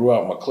kind of grew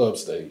out my club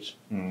stage.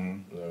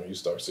 You know, you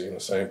start seeing the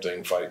same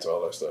thing, fights,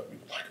 all that stuff.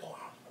 You're like, oh,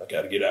 I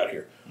got to get out of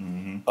here.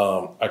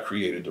 I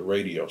created the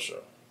radio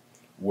show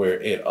where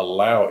it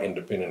allowed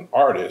independent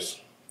artists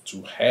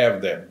to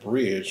have that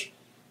bridge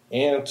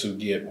and to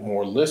get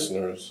more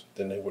listeners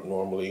than they would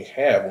normally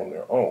have on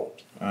their own.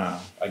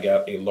 I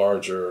got a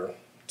larger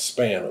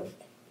span of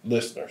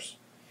listeners.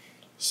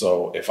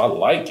 So if I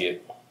like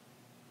it,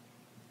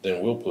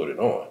 then we'll put it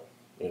on.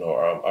 You know,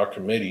 our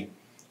committee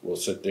will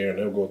sit there and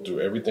they'll go through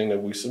everything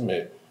that we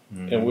submit,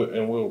 and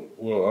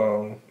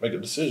we'll make a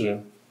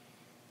decision.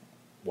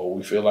 What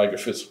we feel like it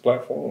fits the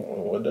platform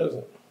and what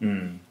doesn't.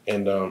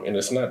 And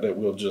it's not that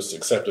we'll just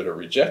accept it or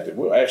reject it.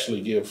 We'll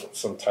actually give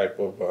some type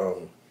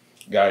of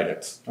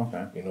guidance.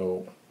 Okay. You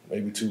know,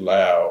 maybe too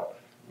loud,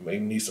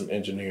 maybe need some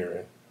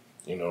engineering.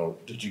 You know,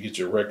 did you get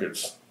your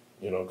records?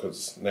 You know,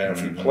 because now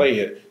if you play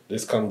it,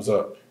 this comes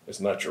up. It's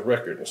not your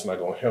record. It's not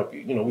going to help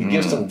you. You know, we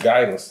give some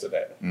guidance to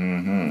that.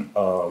 And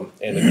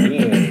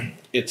again,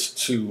 it's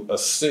to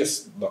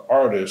assist the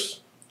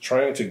artist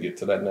trying to get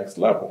to that next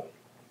level.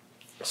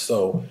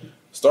 So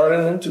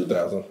starting in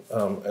 2000,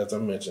 as I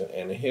mentioned,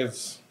 and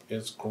it's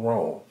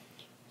grown.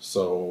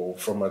 So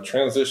from my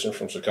transition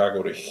from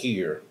Chicago to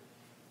here,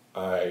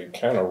 I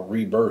kind of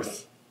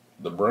rebirthed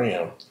the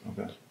brand,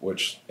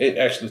 which it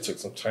actually took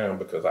some time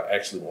because I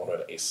actually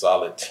wanted a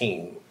solid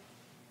team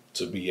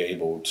to be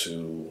able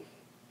to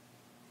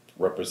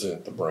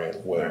represent the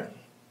brand well.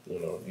 You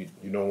know,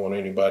 you don't want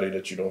anybody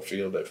that you don't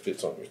feel that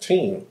fits on your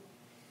team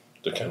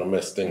to kind of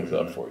mess things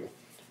up for you.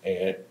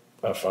 And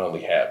I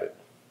finally have it.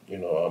 You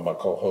know, my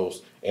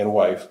co-host and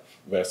wife,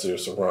 Vassir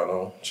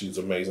Serrano, she's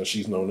amazing.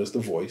 She's known as The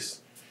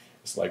Voice.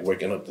 It's like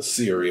waking up to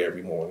Siri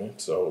every morning.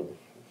 So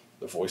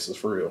The Voice is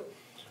for real.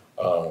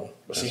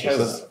 But she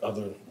has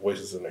other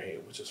voices in her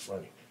head, which is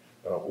funny.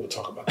 We'll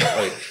talk about that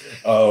later.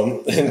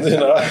 And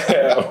then I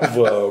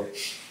have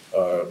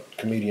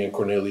comedian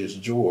Cornelius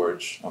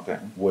George,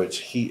 which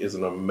he is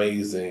an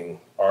amazing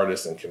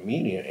artist and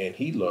comedian, and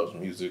he loves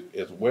music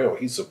as well.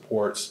 He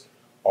supports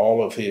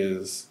all of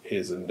his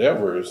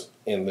endeavors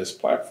in this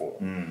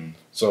platform.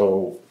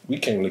 So we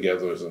came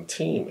together as a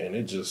team, and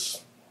it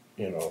just,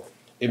 you know,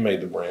 it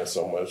made the brand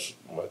so much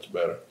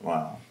better.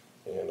 Wow.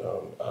 And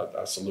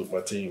I salute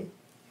my team.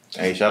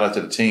 Hey, shout out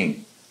to the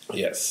team.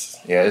 Yes.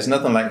 Yeah, it's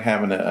nothing like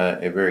having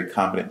a very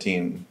competent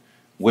team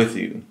with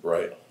you.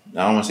 Right.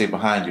 Now, I don't want to say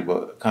behind you,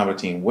 but a competent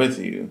team with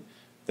you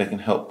that can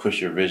help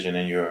push your vision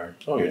and your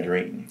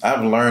dream.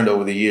 I've learned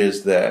over the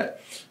years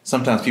that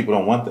sometimes people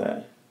don't want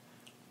that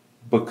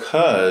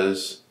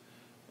because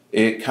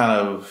it kind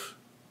of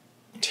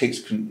takes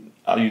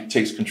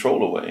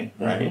control away,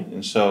 right?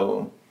 And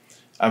so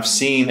I've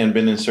seen and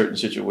been in certain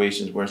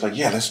situations where it's like,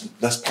 yeah,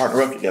 let's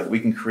partner up together. We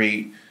can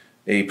create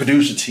a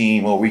producer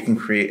team, or we can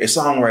create a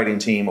songwriting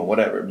team, or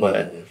whatever.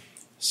 But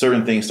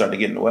certain things start to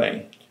get in the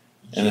way,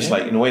 and it's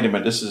like, you know, wait a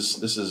minute, this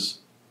is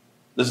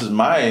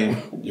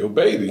my your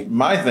baby,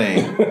 my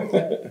thing,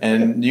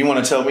 and you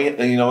want to tell me,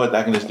 you know what,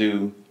 I can just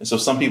do. And so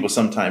some people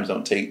sometimes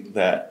don't take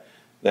that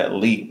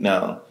leap.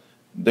 Now,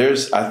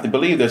 I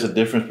believe there's a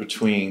difference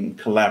between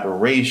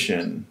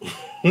collaboration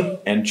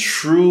and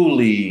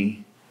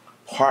truly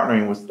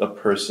partnering with a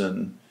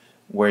person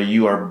where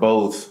you are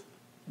both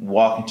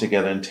walking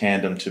together in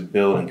tandem to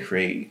build and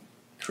create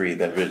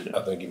that vision.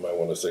 I think you might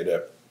want to say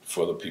that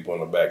for the people in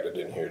the back that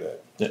didn't hear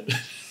that.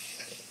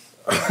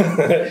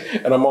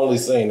 And I'm only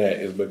saying that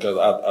is because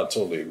I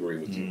totally agree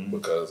with you,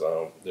 because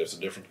there's a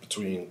difference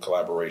between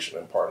collaboration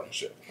and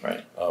partnership.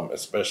 Right.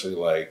 Especially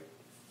like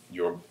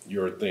your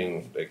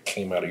thing that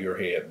came out of your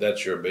head,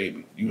 that's your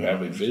baby. You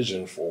have a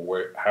vision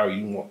for how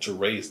you want to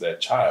raise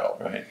that child.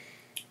 Right.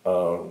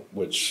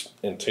 Which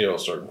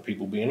entails certain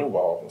people being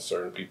involved and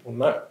certain people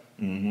not.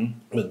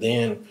 But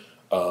then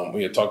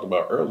we had talked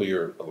about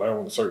earlier,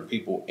 allowing certain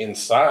people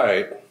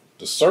inside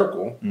the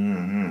circle.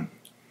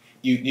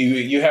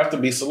 You have to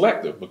be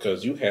selective,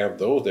 because you have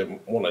those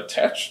that want to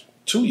attach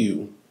to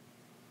you,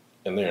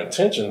 and their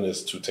intention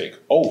is to take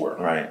over.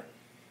 Right.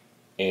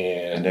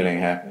 And that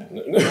ain't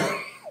happening.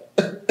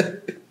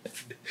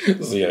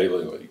 See how you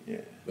look like,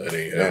 yeah, that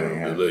ain't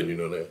happening. I'm letting you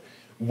know that.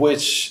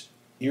 Which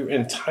you're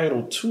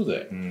entitled to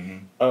that.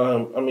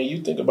 I mean,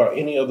 you think about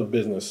any other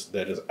business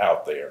that is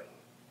out there,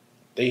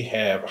 they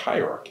have a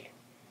hierarchy.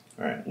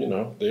 Right. You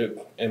know,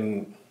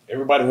 and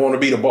everybody want to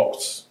be the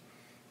boss.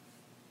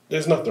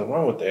 There's nothing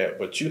wrong with that,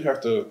 but you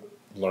have to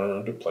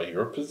learn to play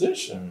your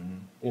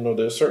position. You know,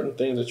 there's certain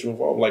things that you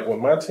involve. Like with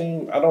my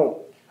team,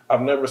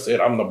 I've never said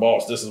I'm the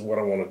boss, this is what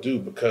I want to do,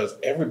 because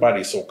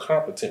everybody's so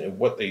competent in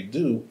what they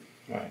do.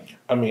 Right.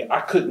 I mean, I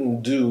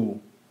couldn't do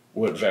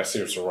what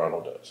Vasir Serrano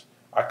does.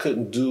 I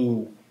couldn't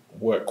do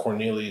what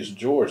Cornelius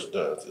George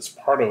does. It's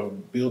part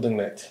of building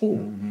that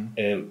team.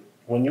 And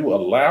when you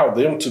allow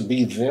them to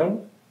be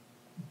them,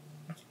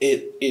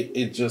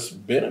 it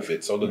just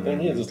benefits. So the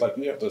thing is, it's like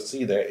you have to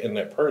see that in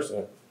that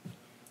person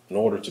in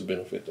order to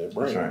benefit their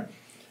brand. That's right.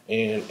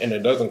 And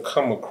it doesn't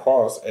come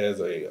across as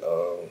a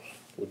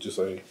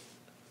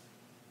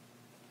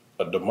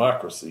a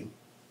democracy.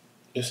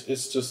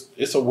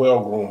 It's a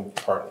well-groomed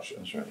partnership.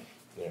 That's right.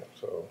 Yeah,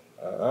 so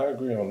I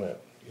agree on that.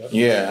 Yep.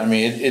 Yeah, I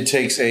mean, it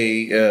takes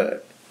a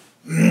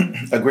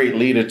great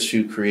leader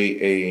to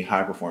create a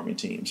high-performing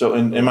team. So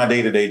in my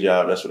day-to-day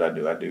job, that's what I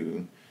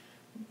do.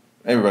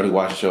 Everybody who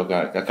watches the show,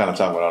 I kind of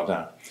talk about it all the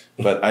time.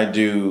 But I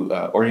do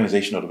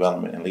organizational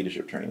development and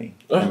leadership training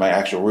in my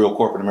actual real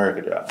corporate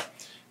America job.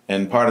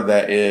 And part of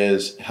that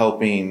is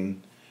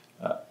helping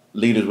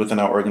leaders within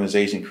our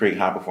organization create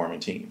high-performing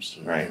teams,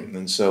 right?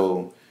 And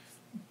so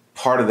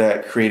part of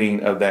that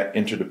creating of that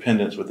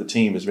interdependence with the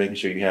team is making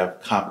sure you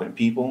have competent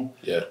people,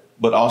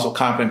 but also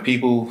competent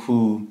people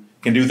who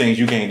can do things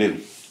you can't do.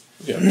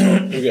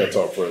 We got to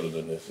talk further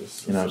than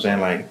this. You know what I'm saying?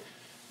 Like,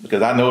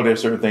 because I know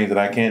there's certain things that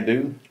I can't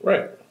do.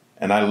 Right.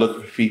 And I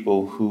look for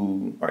people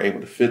who are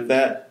able to fit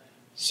that,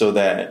 so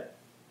that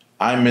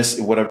I miss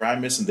whatever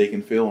I'm missing, they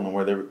can fill, and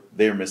where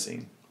they're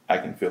missing, I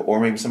can fill, or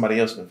maybe somebody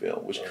else can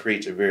fill, which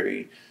creates a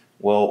very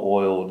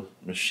well-oiled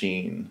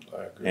machine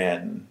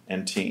and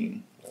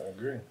team. I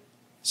agree.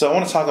 So I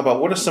want to talk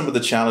about what are some of the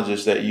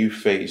challenges that you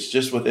face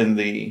just within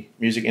the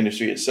music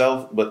industry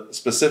itself, but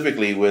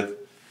specifically with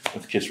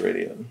Kiss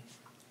Radio.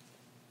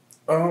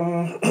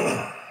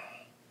 I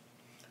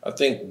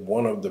think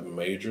one of the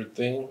major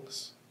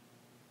things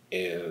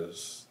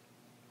is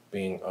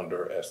being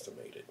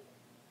underestimated.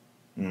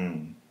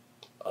 Came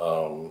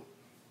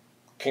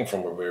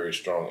from a very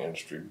strong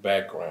industry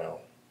background,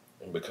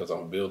 and because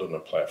I'm building a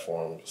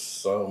platform,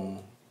 some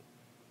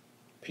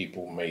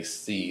people may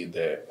see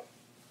that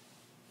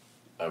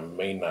I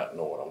may not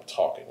know what I'm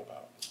talking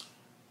about.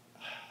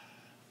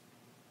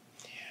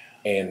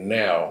 And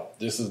now,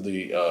 this is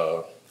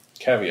the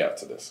caveat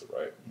to this,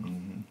 right?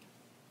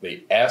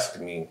 They ask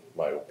me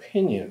my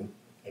opinion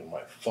and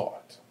my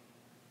thought.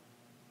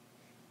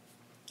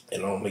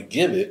 And I only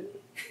give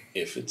it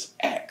if it's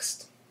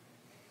asked.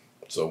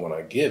 So when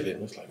I give it,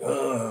 it's like,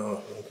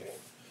 oh, okay.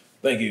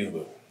 Thank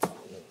you, but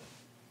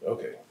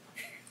okay.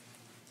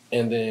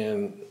 And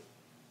then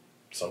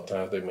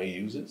sometimes they may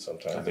use it,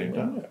 sometimes they may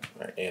not.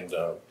 Right. And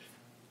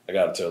I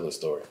got to tell this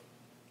story.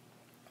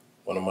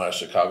 One of my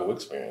Chicago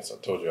experience, I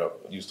told you I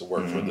used to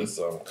work for this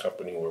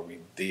company where we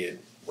did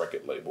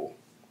record label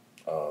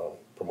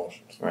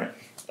promotions. Right.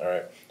 All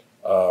right.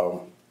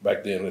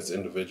 Back then, this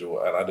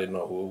individual, and I didn't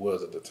know who it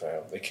was at the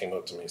time, they came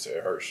up to me and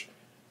said, Hersh,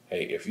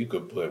 hey, if you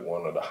could put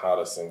one of the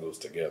hottest singles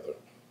together,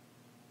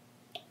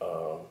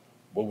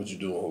 what would you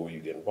do and who would you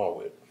get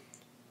involved with?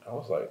 I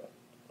was like,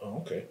 oh,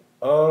 okay.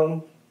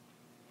 Well,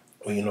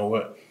 you know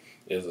what?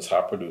 There's this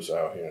hot producer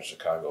out here in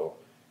Chicago.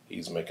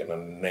 He's making a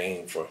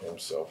name for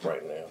himself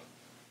right now.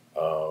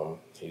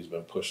 He's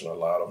been pushing a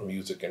lot of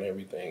music and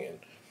everything, and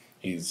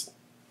he's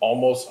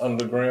almost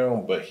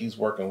underground, but he's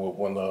working with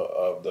one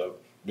of the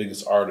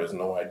biggest artists,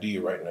 No ID,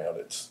 right now,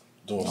 that's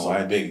doing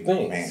some big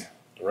things,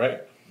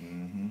 right?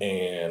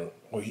 And,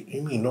 well,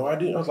 you mean No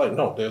ID? I was like,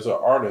 no, there's an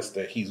artist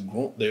that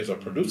there's a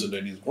producer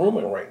that he's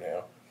grooming right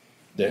now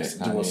that's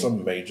doing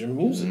some major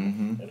music.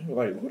 And they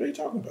were like, who are they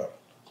talking about?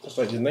 I was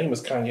like, his name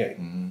is Kanye.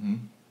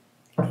 And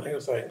they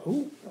was like,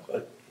 who? I was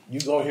like, you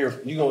gonna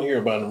hear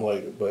about him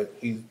later, but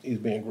he's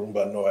being groomed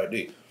by No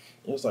ID.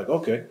 And it's like,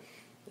 okay.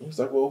 And it's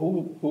like, well,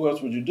 who else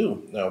would you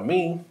do? Now,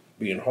 me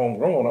being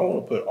homegrown, I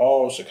want to put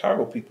all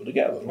Chicago people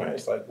together. Right?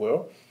 It's like,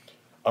 well,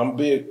 I'm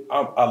big.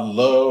 I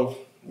love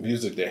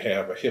music that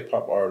have a hip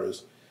hop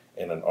artist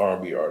and an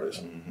R&B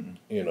artist.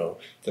 You know,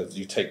 because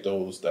you take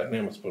those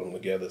dynamics, put them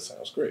together, it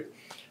sounds great.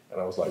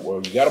 And I was like,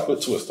 well, you got to put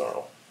Twista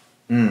on.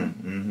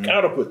 Mm-hmm.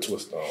 Got to put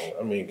Twista on.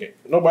 I mean,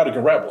 nobody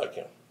can rap like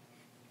him.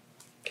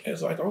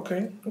 It's like,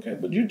 okay,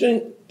 but you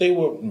think they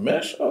would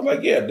mesh? I was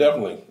like, yeah,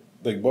 definitely.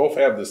 They both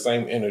have the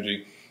same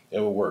energy. It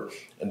would work.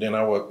 And then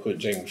I would put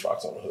Jamie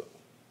Foxx on the hook.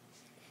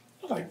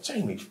 I was like,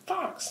 Jamie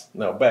Foxx?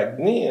 Now, back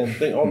then,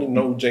 they only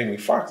know Jamie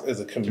Foxx as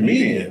a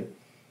comedian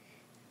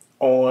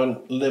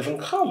on Living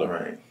Color.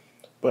 Right.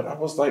 But I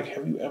was like,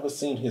 have you ever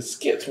seen his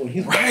skits when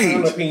he's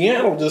behind the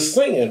piano just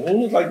singing?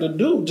 And he's like, the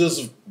dude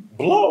just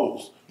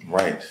blows.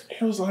 Right.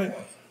 He was like,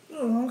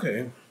 oh,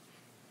 okay.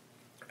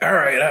 All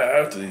right, I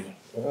have to.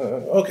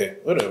 Okay,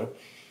 whatever.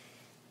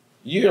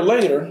 Year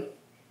later,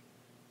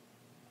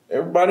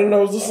 everybody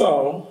knows the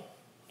song.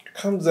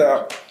 Comes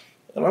out,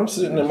 and I'm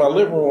sitting in my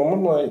living room.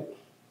 I'm like,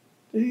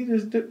 did he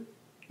just do?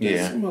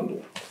 Yeah.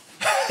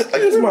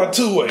 It's my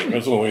two-way.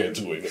 That's when we had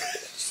two-way.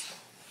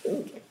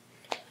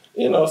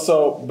 You know,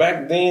 so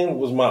back then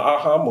was my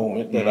aha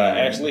moment that I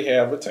actually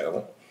have a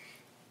talent.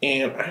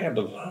 And I had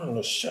to learn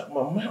to shut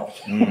my mouth.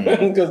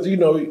 Because, you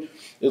know,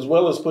 as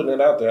well as putting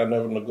it out there, I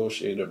never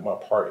negotiated my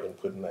part in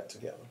putting that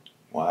together.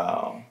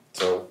 Wow.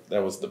 So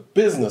that was the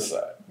business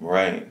side.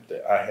 Right.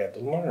 That I had to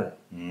learn.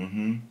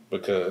 Mm-hmm.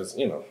 Because,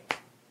 you know,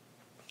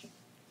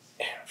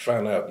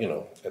 found out, you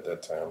know, at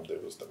that time there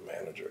was the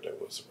manager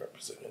that was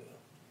representing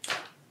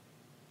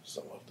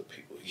some of the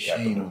people he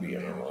happened to be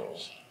in the room.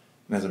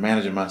 And as a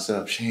manager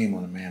myself, shame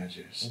on the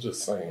managers. I'm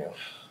just saying.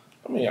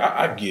 I mean,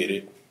 I get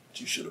it.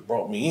 You should have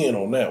brought me in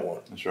on that one.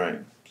 That's right.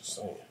 Just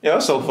saying. Yeah,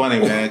 that's so funny,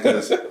 man,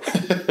 because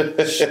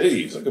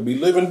jeez, I could be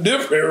living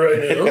different right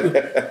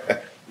now.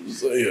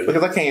 Just saying.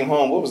 Because I came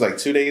home, what was like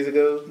 2 days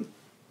ago?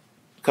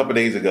 A couple of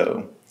days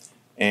ago.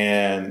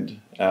 And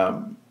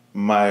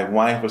my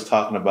wife was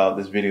talking about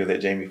this video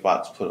that Jamie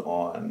Foxx put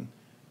on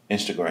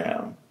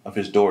Instagram of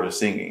his daughter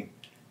singing.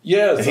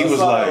 Yes. And he was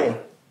like,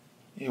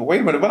 yeah,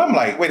 wait a minute. But I'm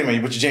like, wait a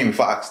minute, but you're Jamie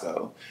Foxx,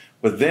 though.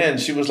 But then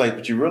she was like,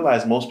 but you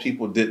realize most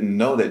people didn't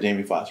know that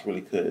Jamie Foxx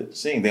really could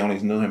sing. They only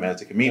knew him as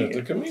a comedian. As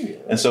a comedian.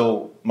 Right? And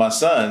so my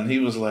son, he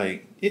was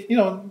like, you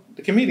know,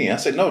 the comedian. I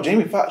said, no,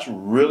 Jamie Foxx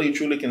really,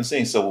 truly can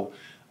sing. So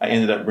I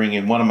ended up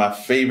bringing one of my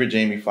favorite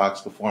Jamie Foxx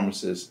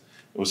performances.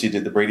 Was he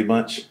did the Brady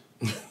Bunch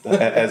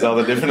as all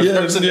the different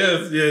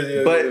impersonations.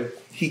 Yes. But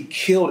he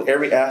killed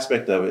every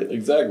aspect of it.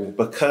 Exactly.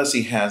 Because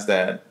he has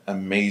that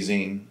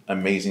amazing,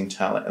 amazing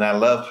talent. And I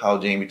love how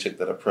Jamie took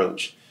that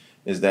approach,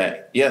 is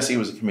that, yes, he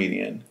was a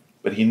comedian,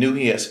 but he knew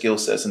he had skill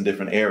sets in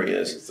different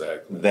areas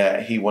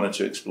that he wanted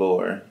to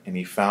explore, and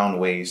he found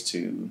ways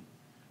to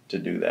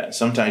do that.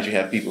 Sometimes you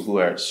have people who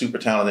are super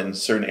talented in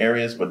certain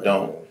areas, but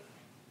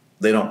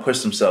they don't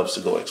push themselves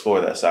to go explore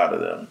that side of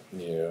them.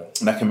 Yeah.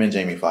 And I commend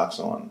Jamie Foxx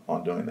on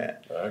doing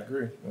that. I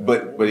agree.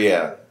 But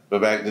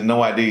back the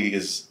No ID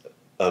is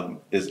a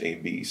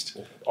beast.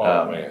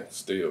 Oh man,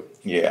 still.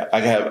 Yeah.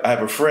 I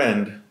have a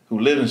friend who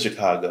lives in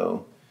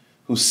Chicago,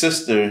 his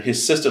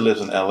sister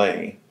lives in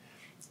LA.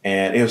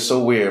 And it was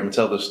so weird. I'm going to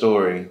tell the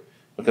story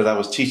because I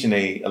was teaching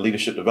a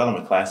leadership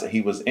development class that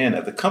he was in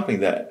at the company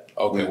that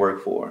we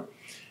work for.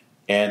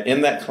 And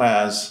in that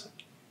class,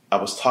 I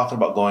was talking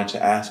about going to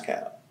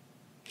ASCAP,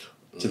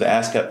 to the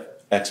ASCAP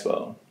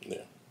Expo. Yeah.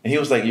 And he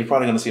was like, you're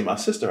probably going to see my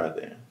sister out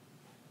there.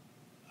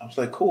 I was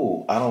like,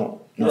 cool. I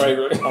don't know.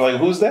 Right. I'm like,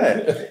 who's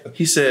that?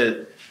 He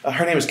said,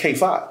 her name is Kay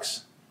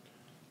Fox.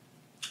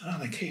 I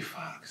was like, Kay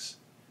Fox?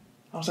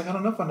 I was like, I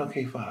don't know if I know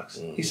Kay Fox.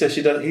 Mm-hmm. He said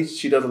she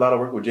does a lot of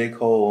work with J.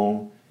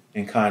 Cole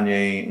and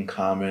Kanye and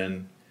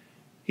Common.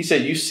 He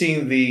said, you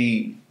seen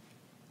the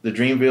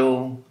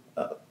Dreamville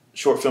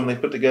short film they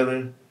put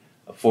together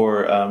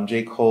for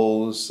J.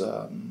 Cole's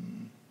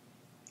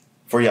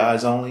For Your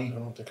Eyes Only? I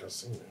don't think I've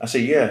seen it. I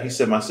said, yeah. He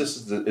said, my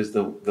sister is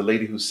the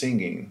lady who's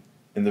singing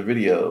in the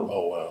video.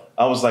 Oh, wow.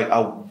 I was like,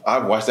 I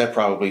watched that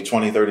probably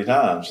 20, 30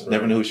 times. Right.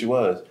 Never knew who she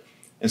was.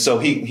 And so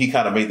he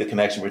kind of made the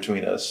connection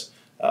between us,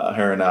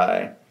 her and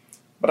I.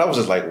 But I was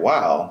just like,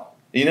 wow.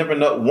 You never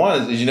know.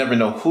 One is you never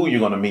know who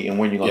you're going to meet and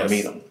when you're going to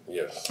meet them.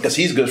 Yes. Because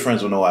he's good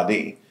friends with No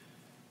ID.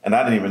 And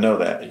I didn't even know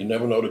that. You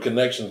never know the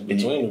connections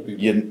between the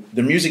people.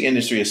 The music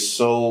industry is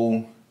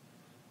so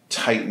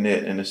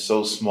tight-knit and it's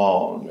so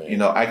small. Man. You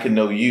know, I could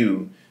know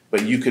you,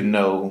 but you could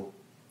know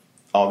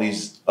all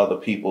these other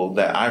people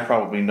that I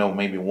probably know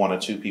maybe one or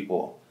two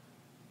people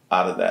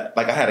out of that.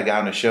 Like I had a guy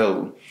on the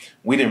show.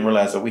 We didn't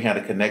realize that we had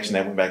a connection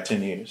that went back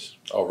 10 years.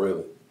 Oh,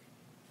 really?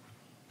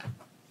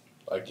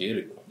 I get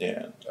it.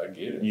 Yeah. I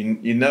get it.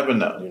 You never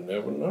know. You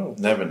never know.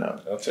 Never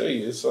know. I'll tell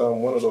you, it's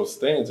one of those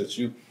things that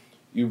you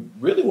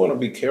really want to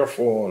be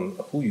careful on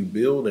who you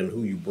build and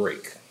who you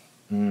break.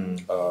 You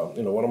know,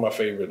 one of my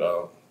favorite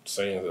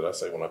sayings that I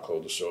say when I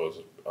close the show is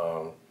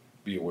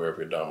be aware of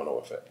your domino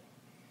effect.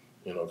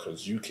 You know,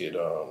 because you could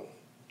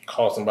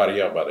call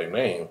somebody out by their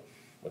name,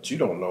 but you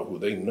don't know who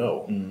they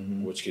know,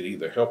 which could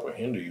either help or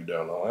hinder you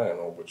down the line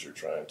on what you're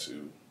trying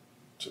to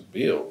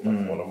build.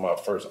 Like one of my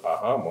first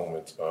aha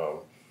moments,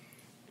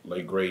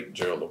 late great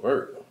Gerald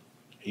Levert,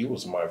 he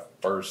was my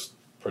first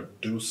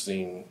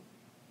producing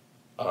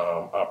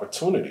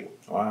opportunity.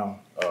 Wow.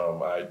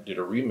 I did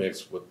a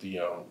remix with the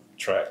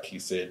track He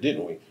Said,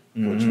 Didn't We?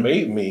 Which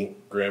made me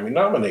Grammy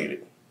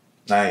nominated.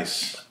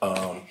 Nice.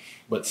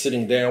 But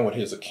sitting down with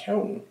his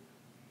accountant,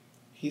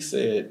 he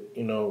said,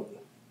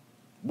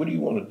 what do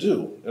you want to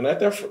do? And at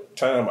that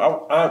time,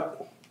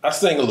 I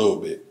sing a little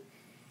bit,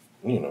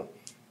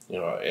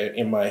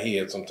 in my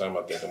head. Sometimes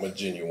I think I'm a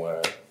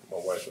genuine. My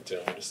wife would tell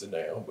me to sit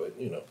down, but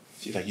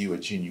She's like, you a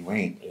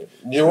genuine.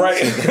 You're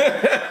right.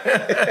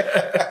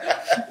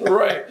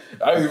 Right.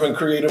 I even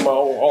created my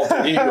own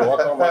alter ego.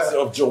 I call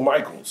myself Joe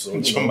Michael. So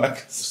Joe Michael.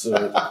 It's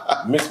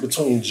a mix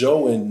between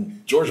Joe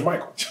and George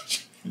Michael.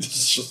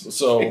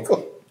 So, get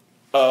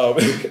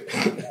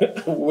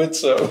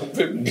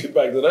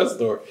back to that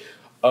story.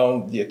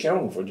 The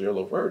accountant for Gerald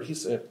Levert, he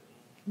said,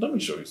 let me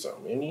show you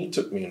something. And he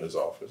took me in his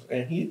office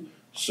and he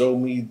showed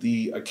me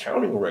the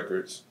accounting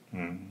records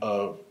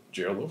of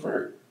Gerald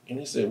Levert. And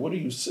he said, what do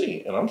you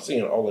see? And I'm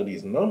seeing all of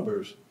these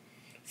numbers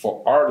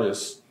for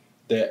artists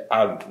that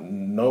I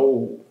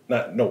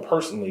not know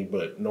personally,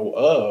 but know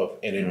of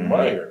and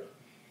admire.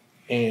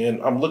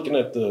 And I'm looking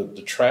at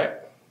the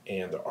track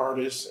and the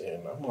artist,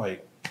 and I'm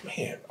like,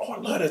 man, I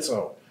love that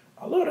song.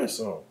 I love that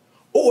song.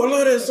 Oh, I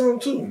love that song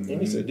too. And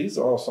he said, these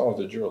are all songs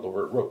that Gerald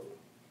Levert wrote.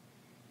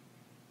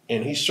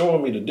 And he's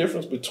showing me the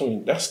difference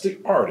between, that's the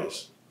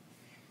artist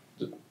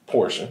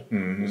portion.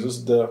 This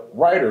is the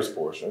writer's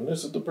portion.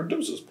 This is the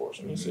producer's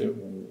portion. He said,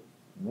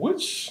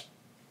 which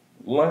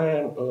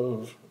line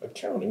of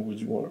accounting would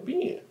you want to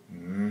be in?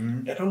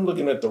 And I'm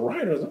looking at the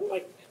writers. I'm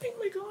like, they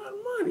make a lot of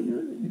money.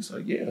 And he's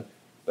like, yeah.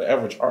 The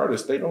average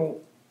artist, they don't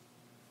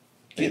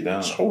get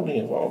totally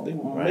involved. They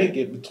may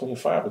get between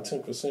 5 or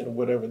 10% of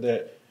whatever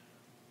that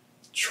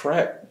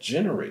track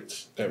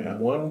generates. That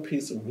one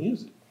piece of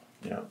music.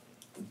 Yeah.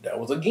 That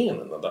was, again,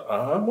 another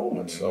aha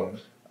moment. So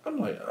I'm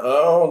like, I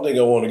don't think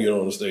I want to get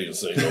on the stage and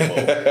sing no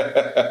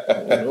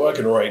more. I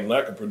can write and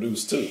I can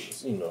produce too,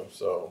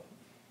 so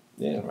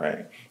yeah.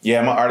 Right.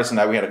 Yeah, my artist and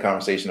I, we had a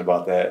conversation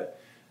about that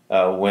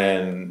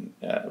when,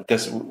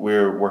 because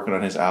we're working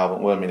on his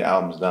album. Well, I mean, the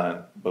album's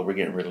done, but we're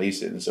getting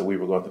released it. And so we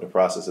were going through the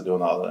process of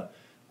doing all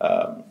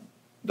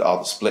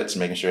the splits,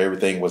 making sure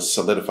everything was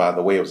solidified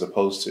the way it was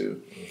supposed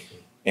to.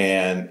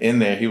 And in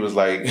there, he was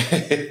like,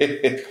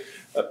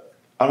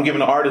 I'm giving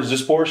the artist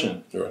this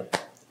portion. Right.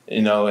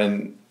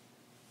 And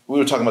we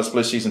were talking about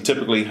split sheets, and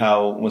typically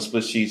how when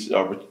split sheets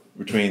are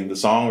between the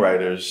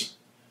songwriters,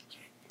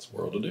 it's a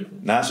world of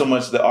difference. Not so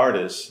much the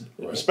artist,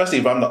 especially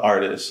if I'm the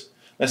artist.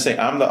 Let's say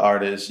I'm the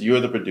artist, you're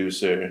the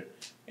producer,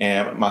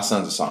 and my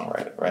son's a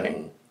songwriter,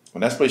 right?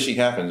 When that split sheet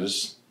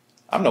happens,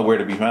 I'm nowhere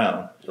to be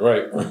found.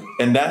 Right.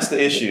 And that's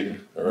the issue.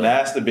 Right.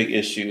 That's the big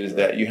issue, is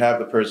that you have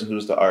the person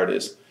who's the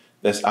artist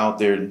that's out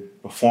there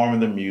performing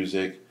the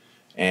music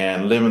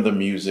and living the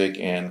music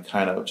and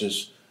kind of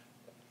just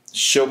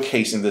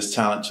showcasing this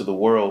talent to the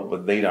world,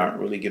 but they aren't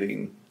really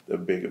getting the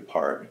bigger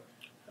part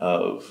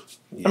of.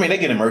 I mean, they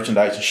get in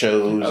merchandise and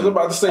shows. I was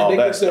about to say they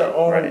get their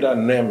own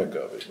dynamic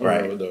of it.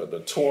 Right.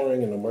 The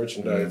touring and the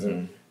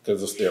merchandising,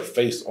 because it's their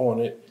face on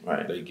it.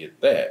 Right. They get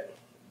that.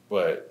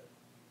 But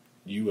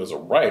you as a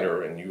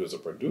writer and you as a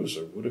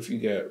producer, what if you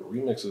got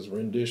remixes,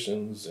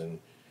 renditions, and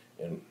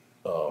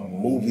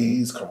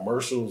movies,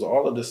 commercials,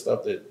 all of this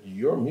stuff that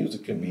your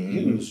music can be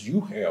used?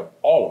 You have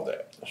all of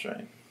that. That's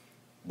right.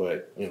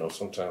 But,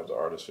 sometimes the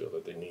artists feel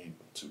that they need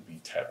to be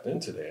tapped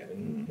into that,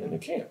 and they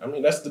can't. I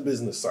mean, that's the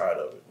business side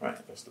of it. Right.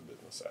 That's the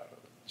business side of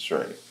it. That's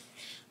right.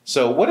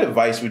 So what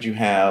advice would you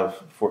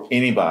have for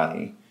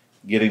anybody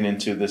getting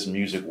into this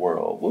music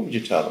world? What would you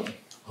tell them?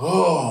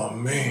 Oh,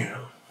 man.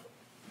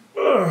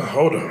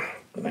 Hold on.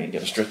 Now you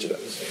got to stretch it up.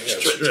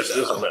 Stretch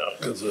this one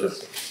out.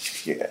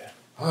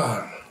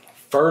 Yeah.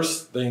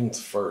 First things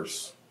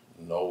first,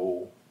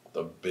 know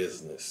the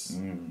business.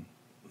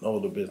 Know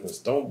the business.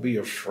 Don't be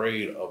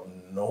afraid of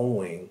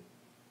knowing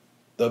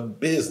the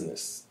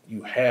business.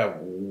 You have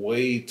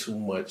way too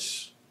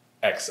much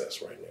access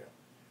right now,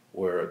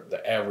 where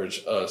the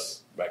average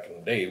us back in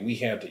the day, we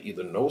had to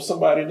either know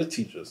somebody to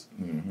teach us,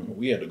 or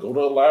we had to go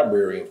to a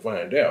library and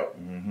find out.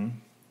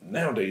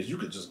 Nowadays, you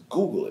could just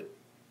Google it.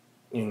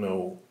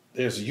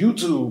 There's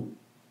YouTube,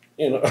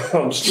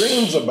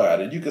 streams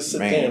about it. You can sit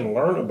there and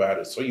learn about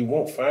it, so you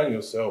won't find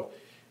yourself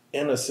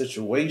in a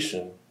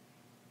situation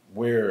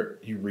where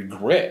you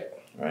regret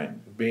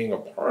being a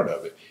part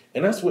of it.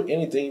 And that's what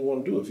anything you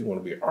want to do. If you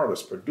want to be an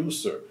artist,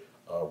 producer,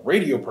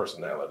 radio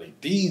personality,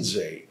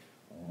 DJ,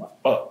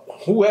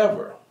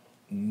 whoever,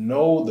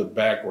 know the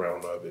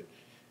background of it.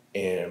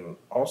 And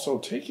also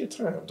take your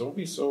time. Don't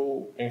be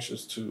so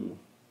anxious to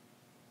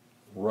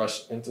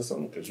rush into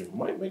something, because you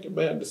might make a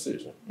bad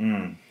decision.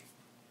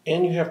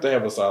 And you have to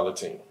have a solid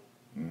team.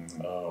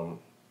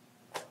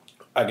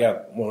 I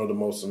got one of the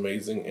most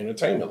amazing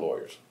entertainment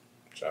lawyers.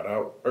 Shout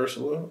out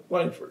Ursula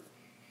Langford.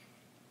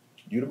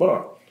 You the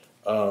bomb.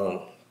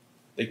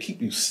 They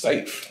keep you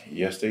safe.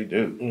 Yes, they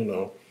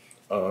do.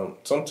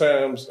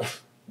 Sometimes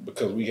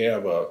because we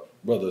have a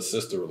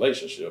brother-sister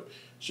relationship,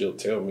 she'll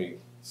tell me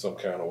some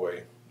kind of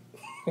way.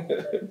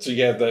 She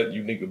has that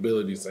unique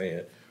ability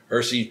saying,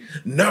 Hershey,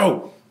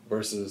 no,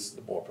 versus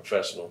the more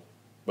professional,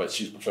 but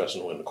she's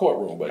professional in the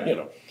courtroom. But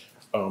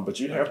but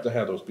you have to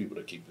have those people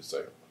to keep it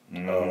safe.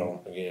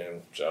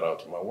 Again, shout out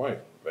to my wife,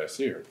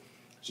 Vassir.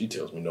 She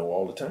tells me no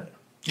all the time.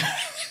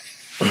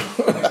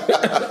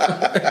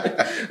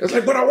 It's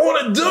like, but I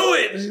want to do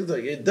it. And she's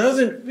like, it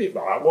doesn't fit,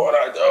 but I want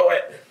to do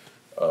it.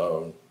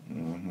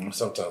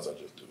 Sometimes I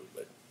just do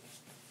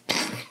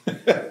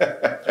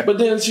it. But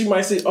then she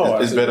might say,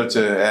 it's better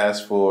to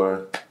ask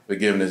for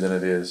forgiveness than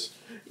it is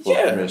for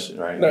permission,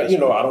 right? Now,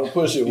 I don't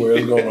push it where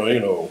it's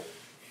going to,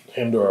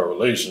 hinder our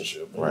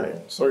relationship.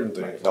 Right. Certain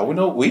things. No,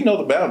 we know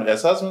the boundaries.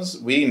 As husbands,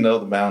 we know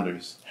the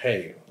boundaries.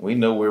 Hey. We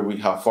know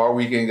how far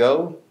we can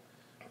go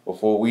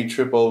before we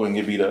trip over and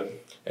get beat up.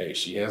 Hey,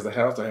 she has the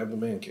house, I have the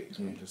man cave.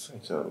 I'm just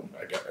saying. So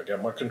I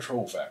got my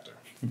control factor.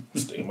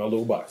 Stay in my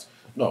little box.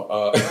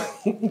 No,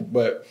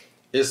 but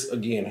it's,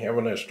 again,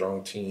 having that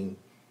strong team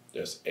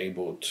that's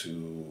able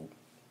to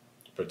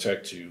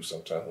protect you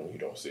sometimes when you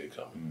don't see it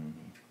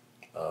coming.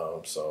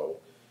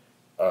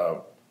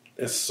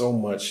 It's so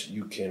much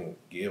you can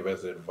give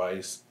as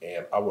advice,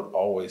 and I would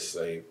always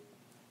say,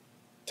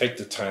 take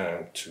the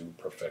time to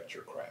perfect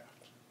your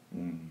craft.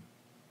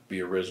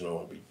 Be original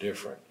and be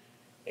different.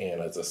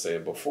 And as I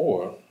said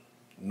before,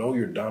 know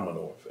your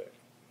domino effect.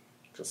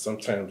 Because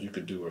sometimes you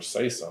could do or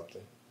say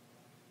something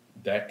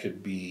that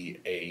could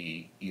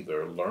be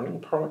either a learning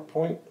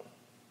point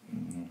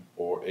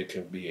or it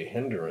can be a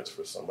hindrance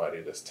for somebody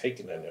that's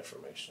taking that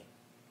information.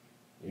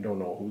 You don't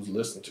know who's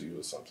listening to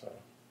you sometimes.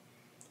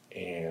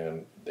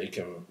 And they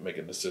can make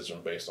a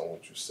decision based on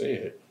what you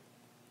said,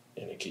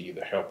 and it can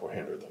either help or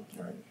hinder them.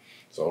 Right.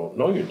 So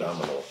know your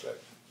domino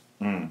effect.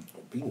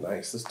 Be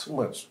nice. There's too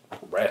much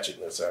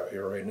ratchetness out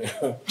here right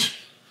now.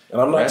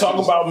 And I'm not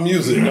talking about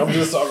music. I'm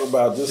just talking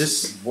about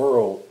this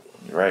world.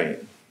 Right.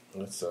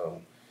 It's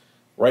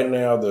right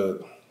now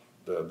the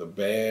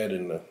bad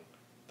and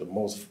the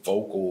most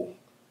vocal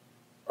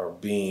are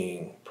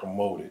being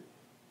promoted.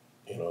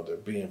 They're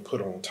being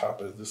put on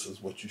top as this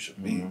is what you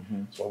should be.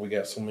 That's why we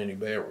got so many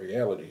bad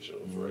reality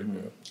shows right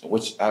now.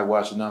 Which I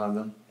watch none of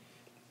them.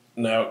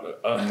 Now,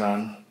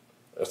 none.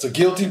 It's a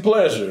guilty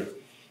pleasure.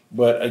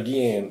 But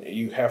again,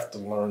 you have to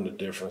learn the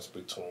difference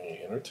between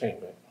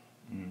entertainment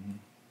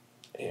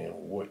and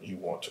what you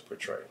want to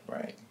portray.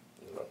 Right.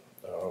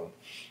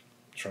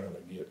 Trying to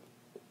get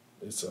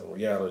it's a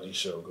reality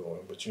show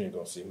going, but you ain't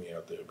gonna see me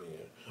out there being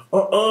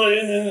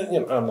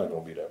I'm not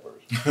gonna be that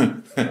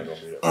person. I'm not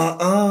gonna be that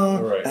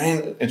person. Right.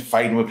 And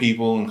fighting with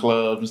people in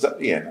clubs and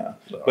stuff. Yeah,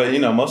 no. But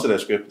most of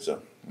that scripted,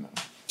 so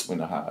we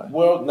know how.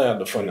 Well, now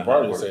the funny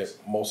part is that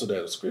most of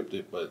that is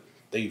scripted, but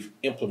they've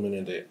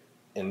implemented it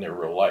in their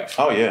real life.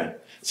 Oh yeah.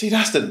 See,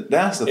 that's the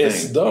thing.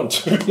 It's dumb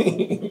to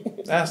me.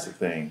 That's the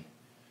thing.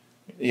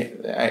 Yeah,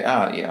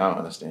 I don't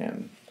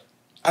understand.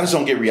 I just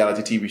don't get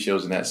reality TV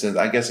shows in that sense.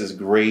 I guess it's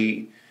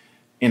great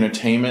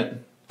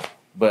entertainment,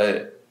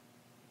 but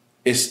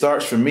it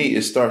starts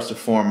to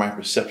form my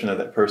perception of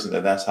that person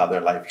that's how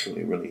their life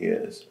truly really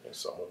is. And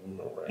some of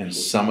them are right. And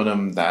some of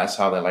them, that's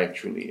how their life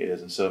truly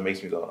is. And so it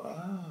makes me go,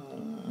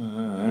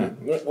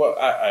 Well,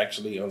 I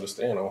actually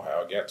understand on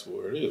how it got to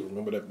where it is.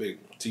 Remember that big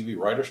TV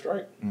writer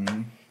strike?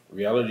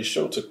 Reality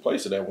show took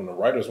place of that. When the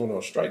writers went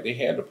on strike, they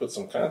had to put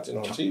some content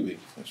on TV.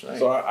 That's right.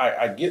 So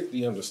I get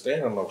the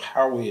understanding of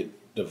how it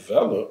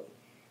developed,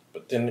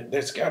 but then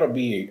there's got to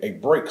be a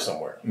break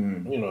somewhere.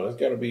 There's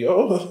got to be,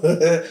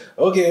 okay,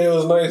 it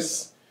was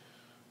nice.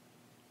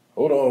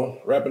 Hold on,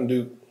 Rapping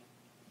Duke.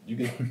 You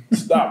can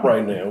stop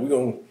right now. We're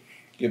going to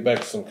get back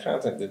to some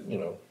content that,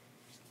 you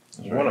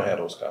want to have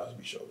those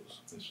Cosby shows.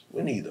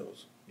 We need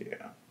those.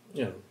 Yeah.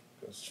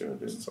 That's true.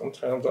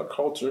 Sometimes our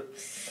culture...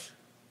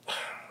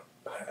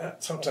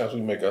 Sometimes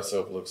we make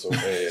ourselves look so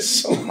bad.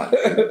 Oh my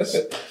goodness.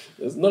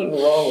 There's nothing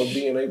wrong with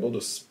being able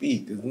to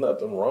speak. There's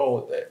nothing wrong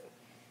with that.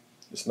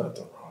 There's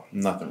nothing wrong.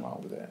 Nothing wrong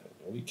with that.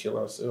 We kill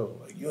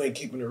ourselves like, you ain't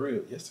keeping it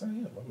real. Yes, I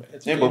am. I'm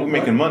yeah, but we're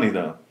making money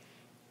though.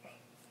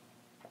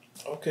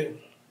 Okay.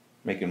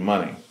 Making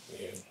money.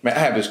 Yeah. Man, I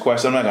have this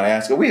question. I'm not going to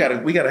ask it. We got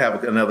to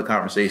have another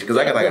conversation because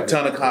I got like a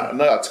ton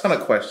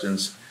of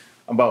questions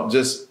about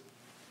just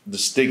the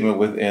stigma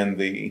within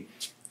the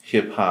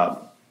hip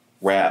hop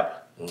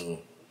rap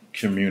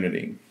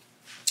community.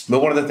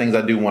 But one of the things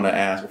I do want to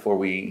ask before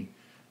we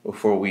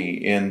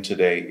end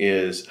today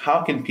is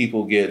how can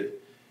people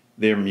get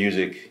their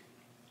music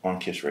on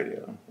Kiss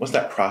Radio? What's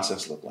that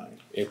process look like?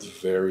 It's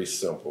very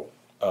simple.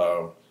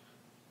 Do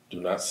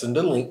not send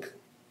a link.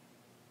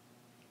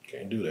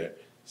 Can't do that.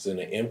 Send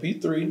an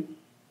MP3.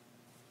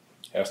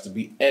 Has to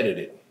be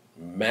edited,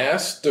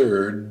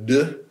 mastered,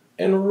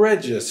 and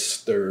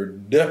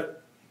registered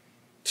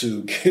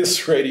to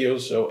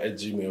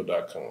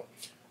kissradioshow@gmail.com.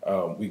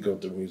 We go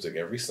through music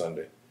every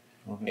Sunday,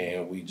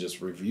 and we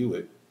just review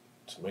it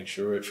to make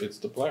sure it fits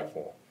the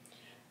platform.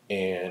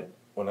 And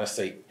when I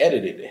say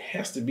edited, it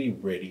has to be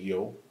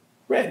radio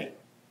ready.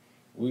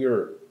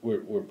 We're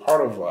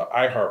part of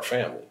iHeart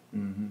family.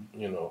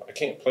 I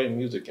can't play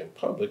music in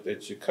public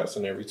that you're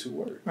cussing every 2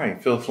 words. Right,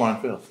 filth,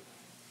 flying filth.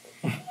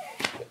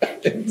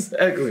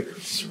 Exactly.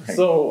 Right.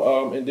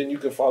 So, and then you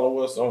can follow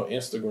us on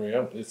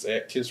Instagram. It's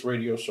at Kiss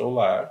Radio Show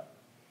Live.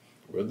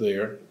 We're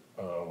there.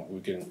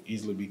 We can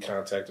easily be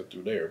contacted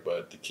through there.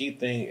 But the key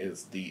thing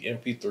is the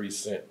MP3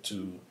 sent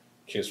to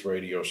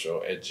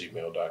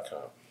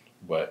kissradioshow@gmail.com.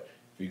 But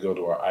if you go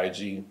to our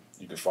IG,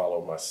 you can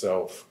follow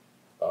myself,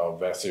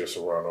 Vasir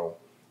Serrano,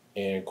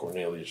 and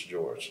Cornelius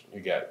George.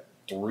 You got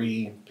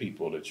 3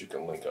 people that you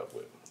can link up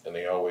with, and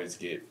they always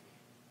get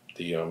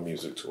the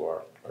music to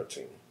our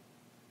team.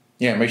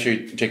 Yeah, make sure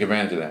you take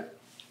advantage of that.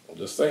 I'm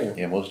just saying.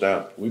 Yeah, most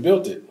out. We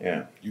built it.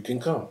 Yeah. You can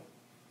come.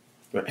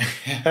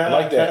 I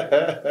like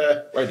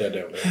that. Write that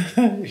down,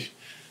 man.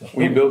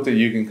 We built it,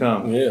 you can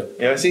come. Yeah.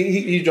 Yeah,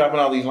 see, he's dropping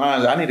all these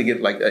lines. I need to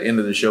get like an end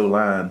of the show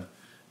line.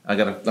 I'm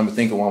gonna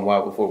think of one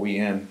while before we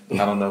end.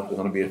 I don't know if it's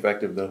gonna be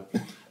effective though.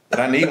 But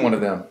I need one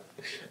of them.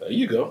 There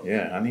you go.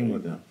 Yeah, I need one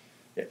of them.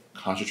 Yeah.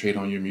 Concentrate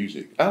on your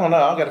music. I don't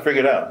know. I gotta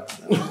figure it out.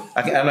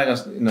 I'm not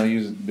gonna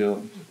use it,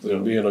 Bill. It's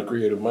gonna be in a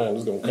creative mind.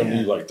 It's gonna come to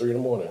you like 3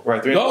 a.m.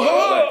 Right, 3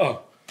 a.m.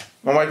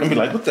 My wife gonna be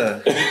like, what the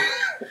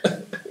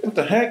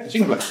heck? She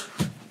gonna be like,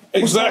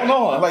 what's going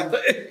on? Like,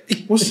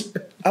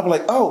 I'm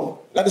like, oh,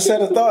 I just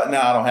had a thought.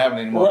 Now I don't have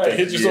it anymore. Right,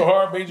 hit you so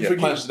hard, made you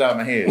forget. Punched it out of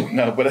my head.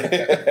 No, but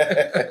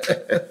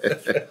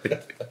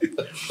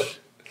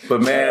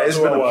but man, it's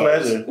been a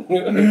pleasure.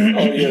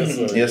 Oh yes,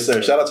 sir. Yes,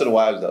 sir. Shout out to the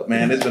wives, though,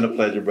 man. It's been a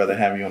pleasure, brother,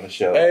 having you on the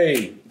show.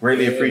 Hey,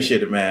 really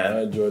appreciate it, man.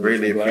 I enjoyed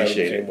really this.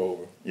 appreciate it. Came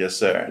over. Yes,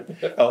 sir.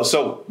 Oh,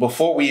 so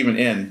before we even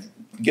end,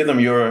 give them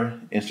your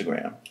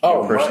Instagram.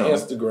 Oh, your my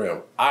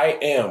Instagram. I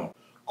am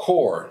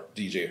Core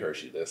DJ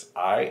Hershey. That's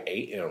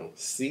IAMCORE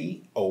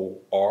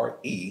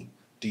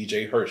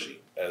DJ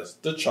Hershey, as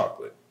the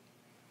chocolate.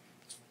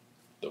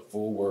 The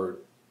full word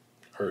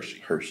Hershey.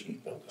 Hershey.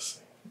 I'm just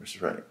saying.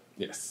 That's right.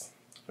 Yes.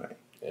 Right.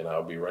 And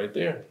I'll be right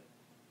there.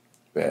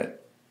 Bad.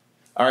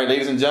 All right,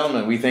 ladies and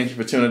gentlemen, we thank you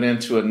for tuning in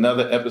to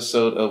another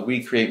episode of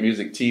We Create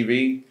Music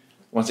TV.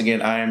 Once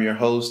again, I am your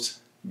host,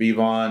 B.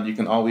 Vaughn. You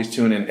can always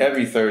tune in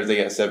every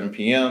Thursday at 7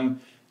 p.m.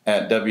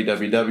 at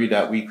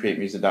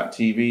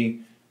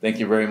www.wecreatemusic.tv. Thank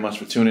you very much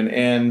for tuning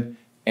in.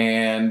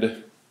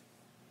 And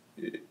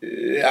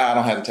I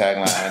don't have the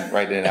tagline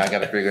right there. I got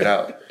to figure it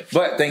out.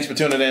 But thanks for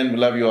tuning in. We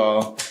love you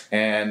all.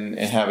 And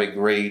have a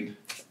great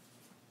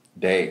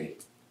day.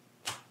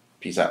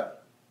 Peace out.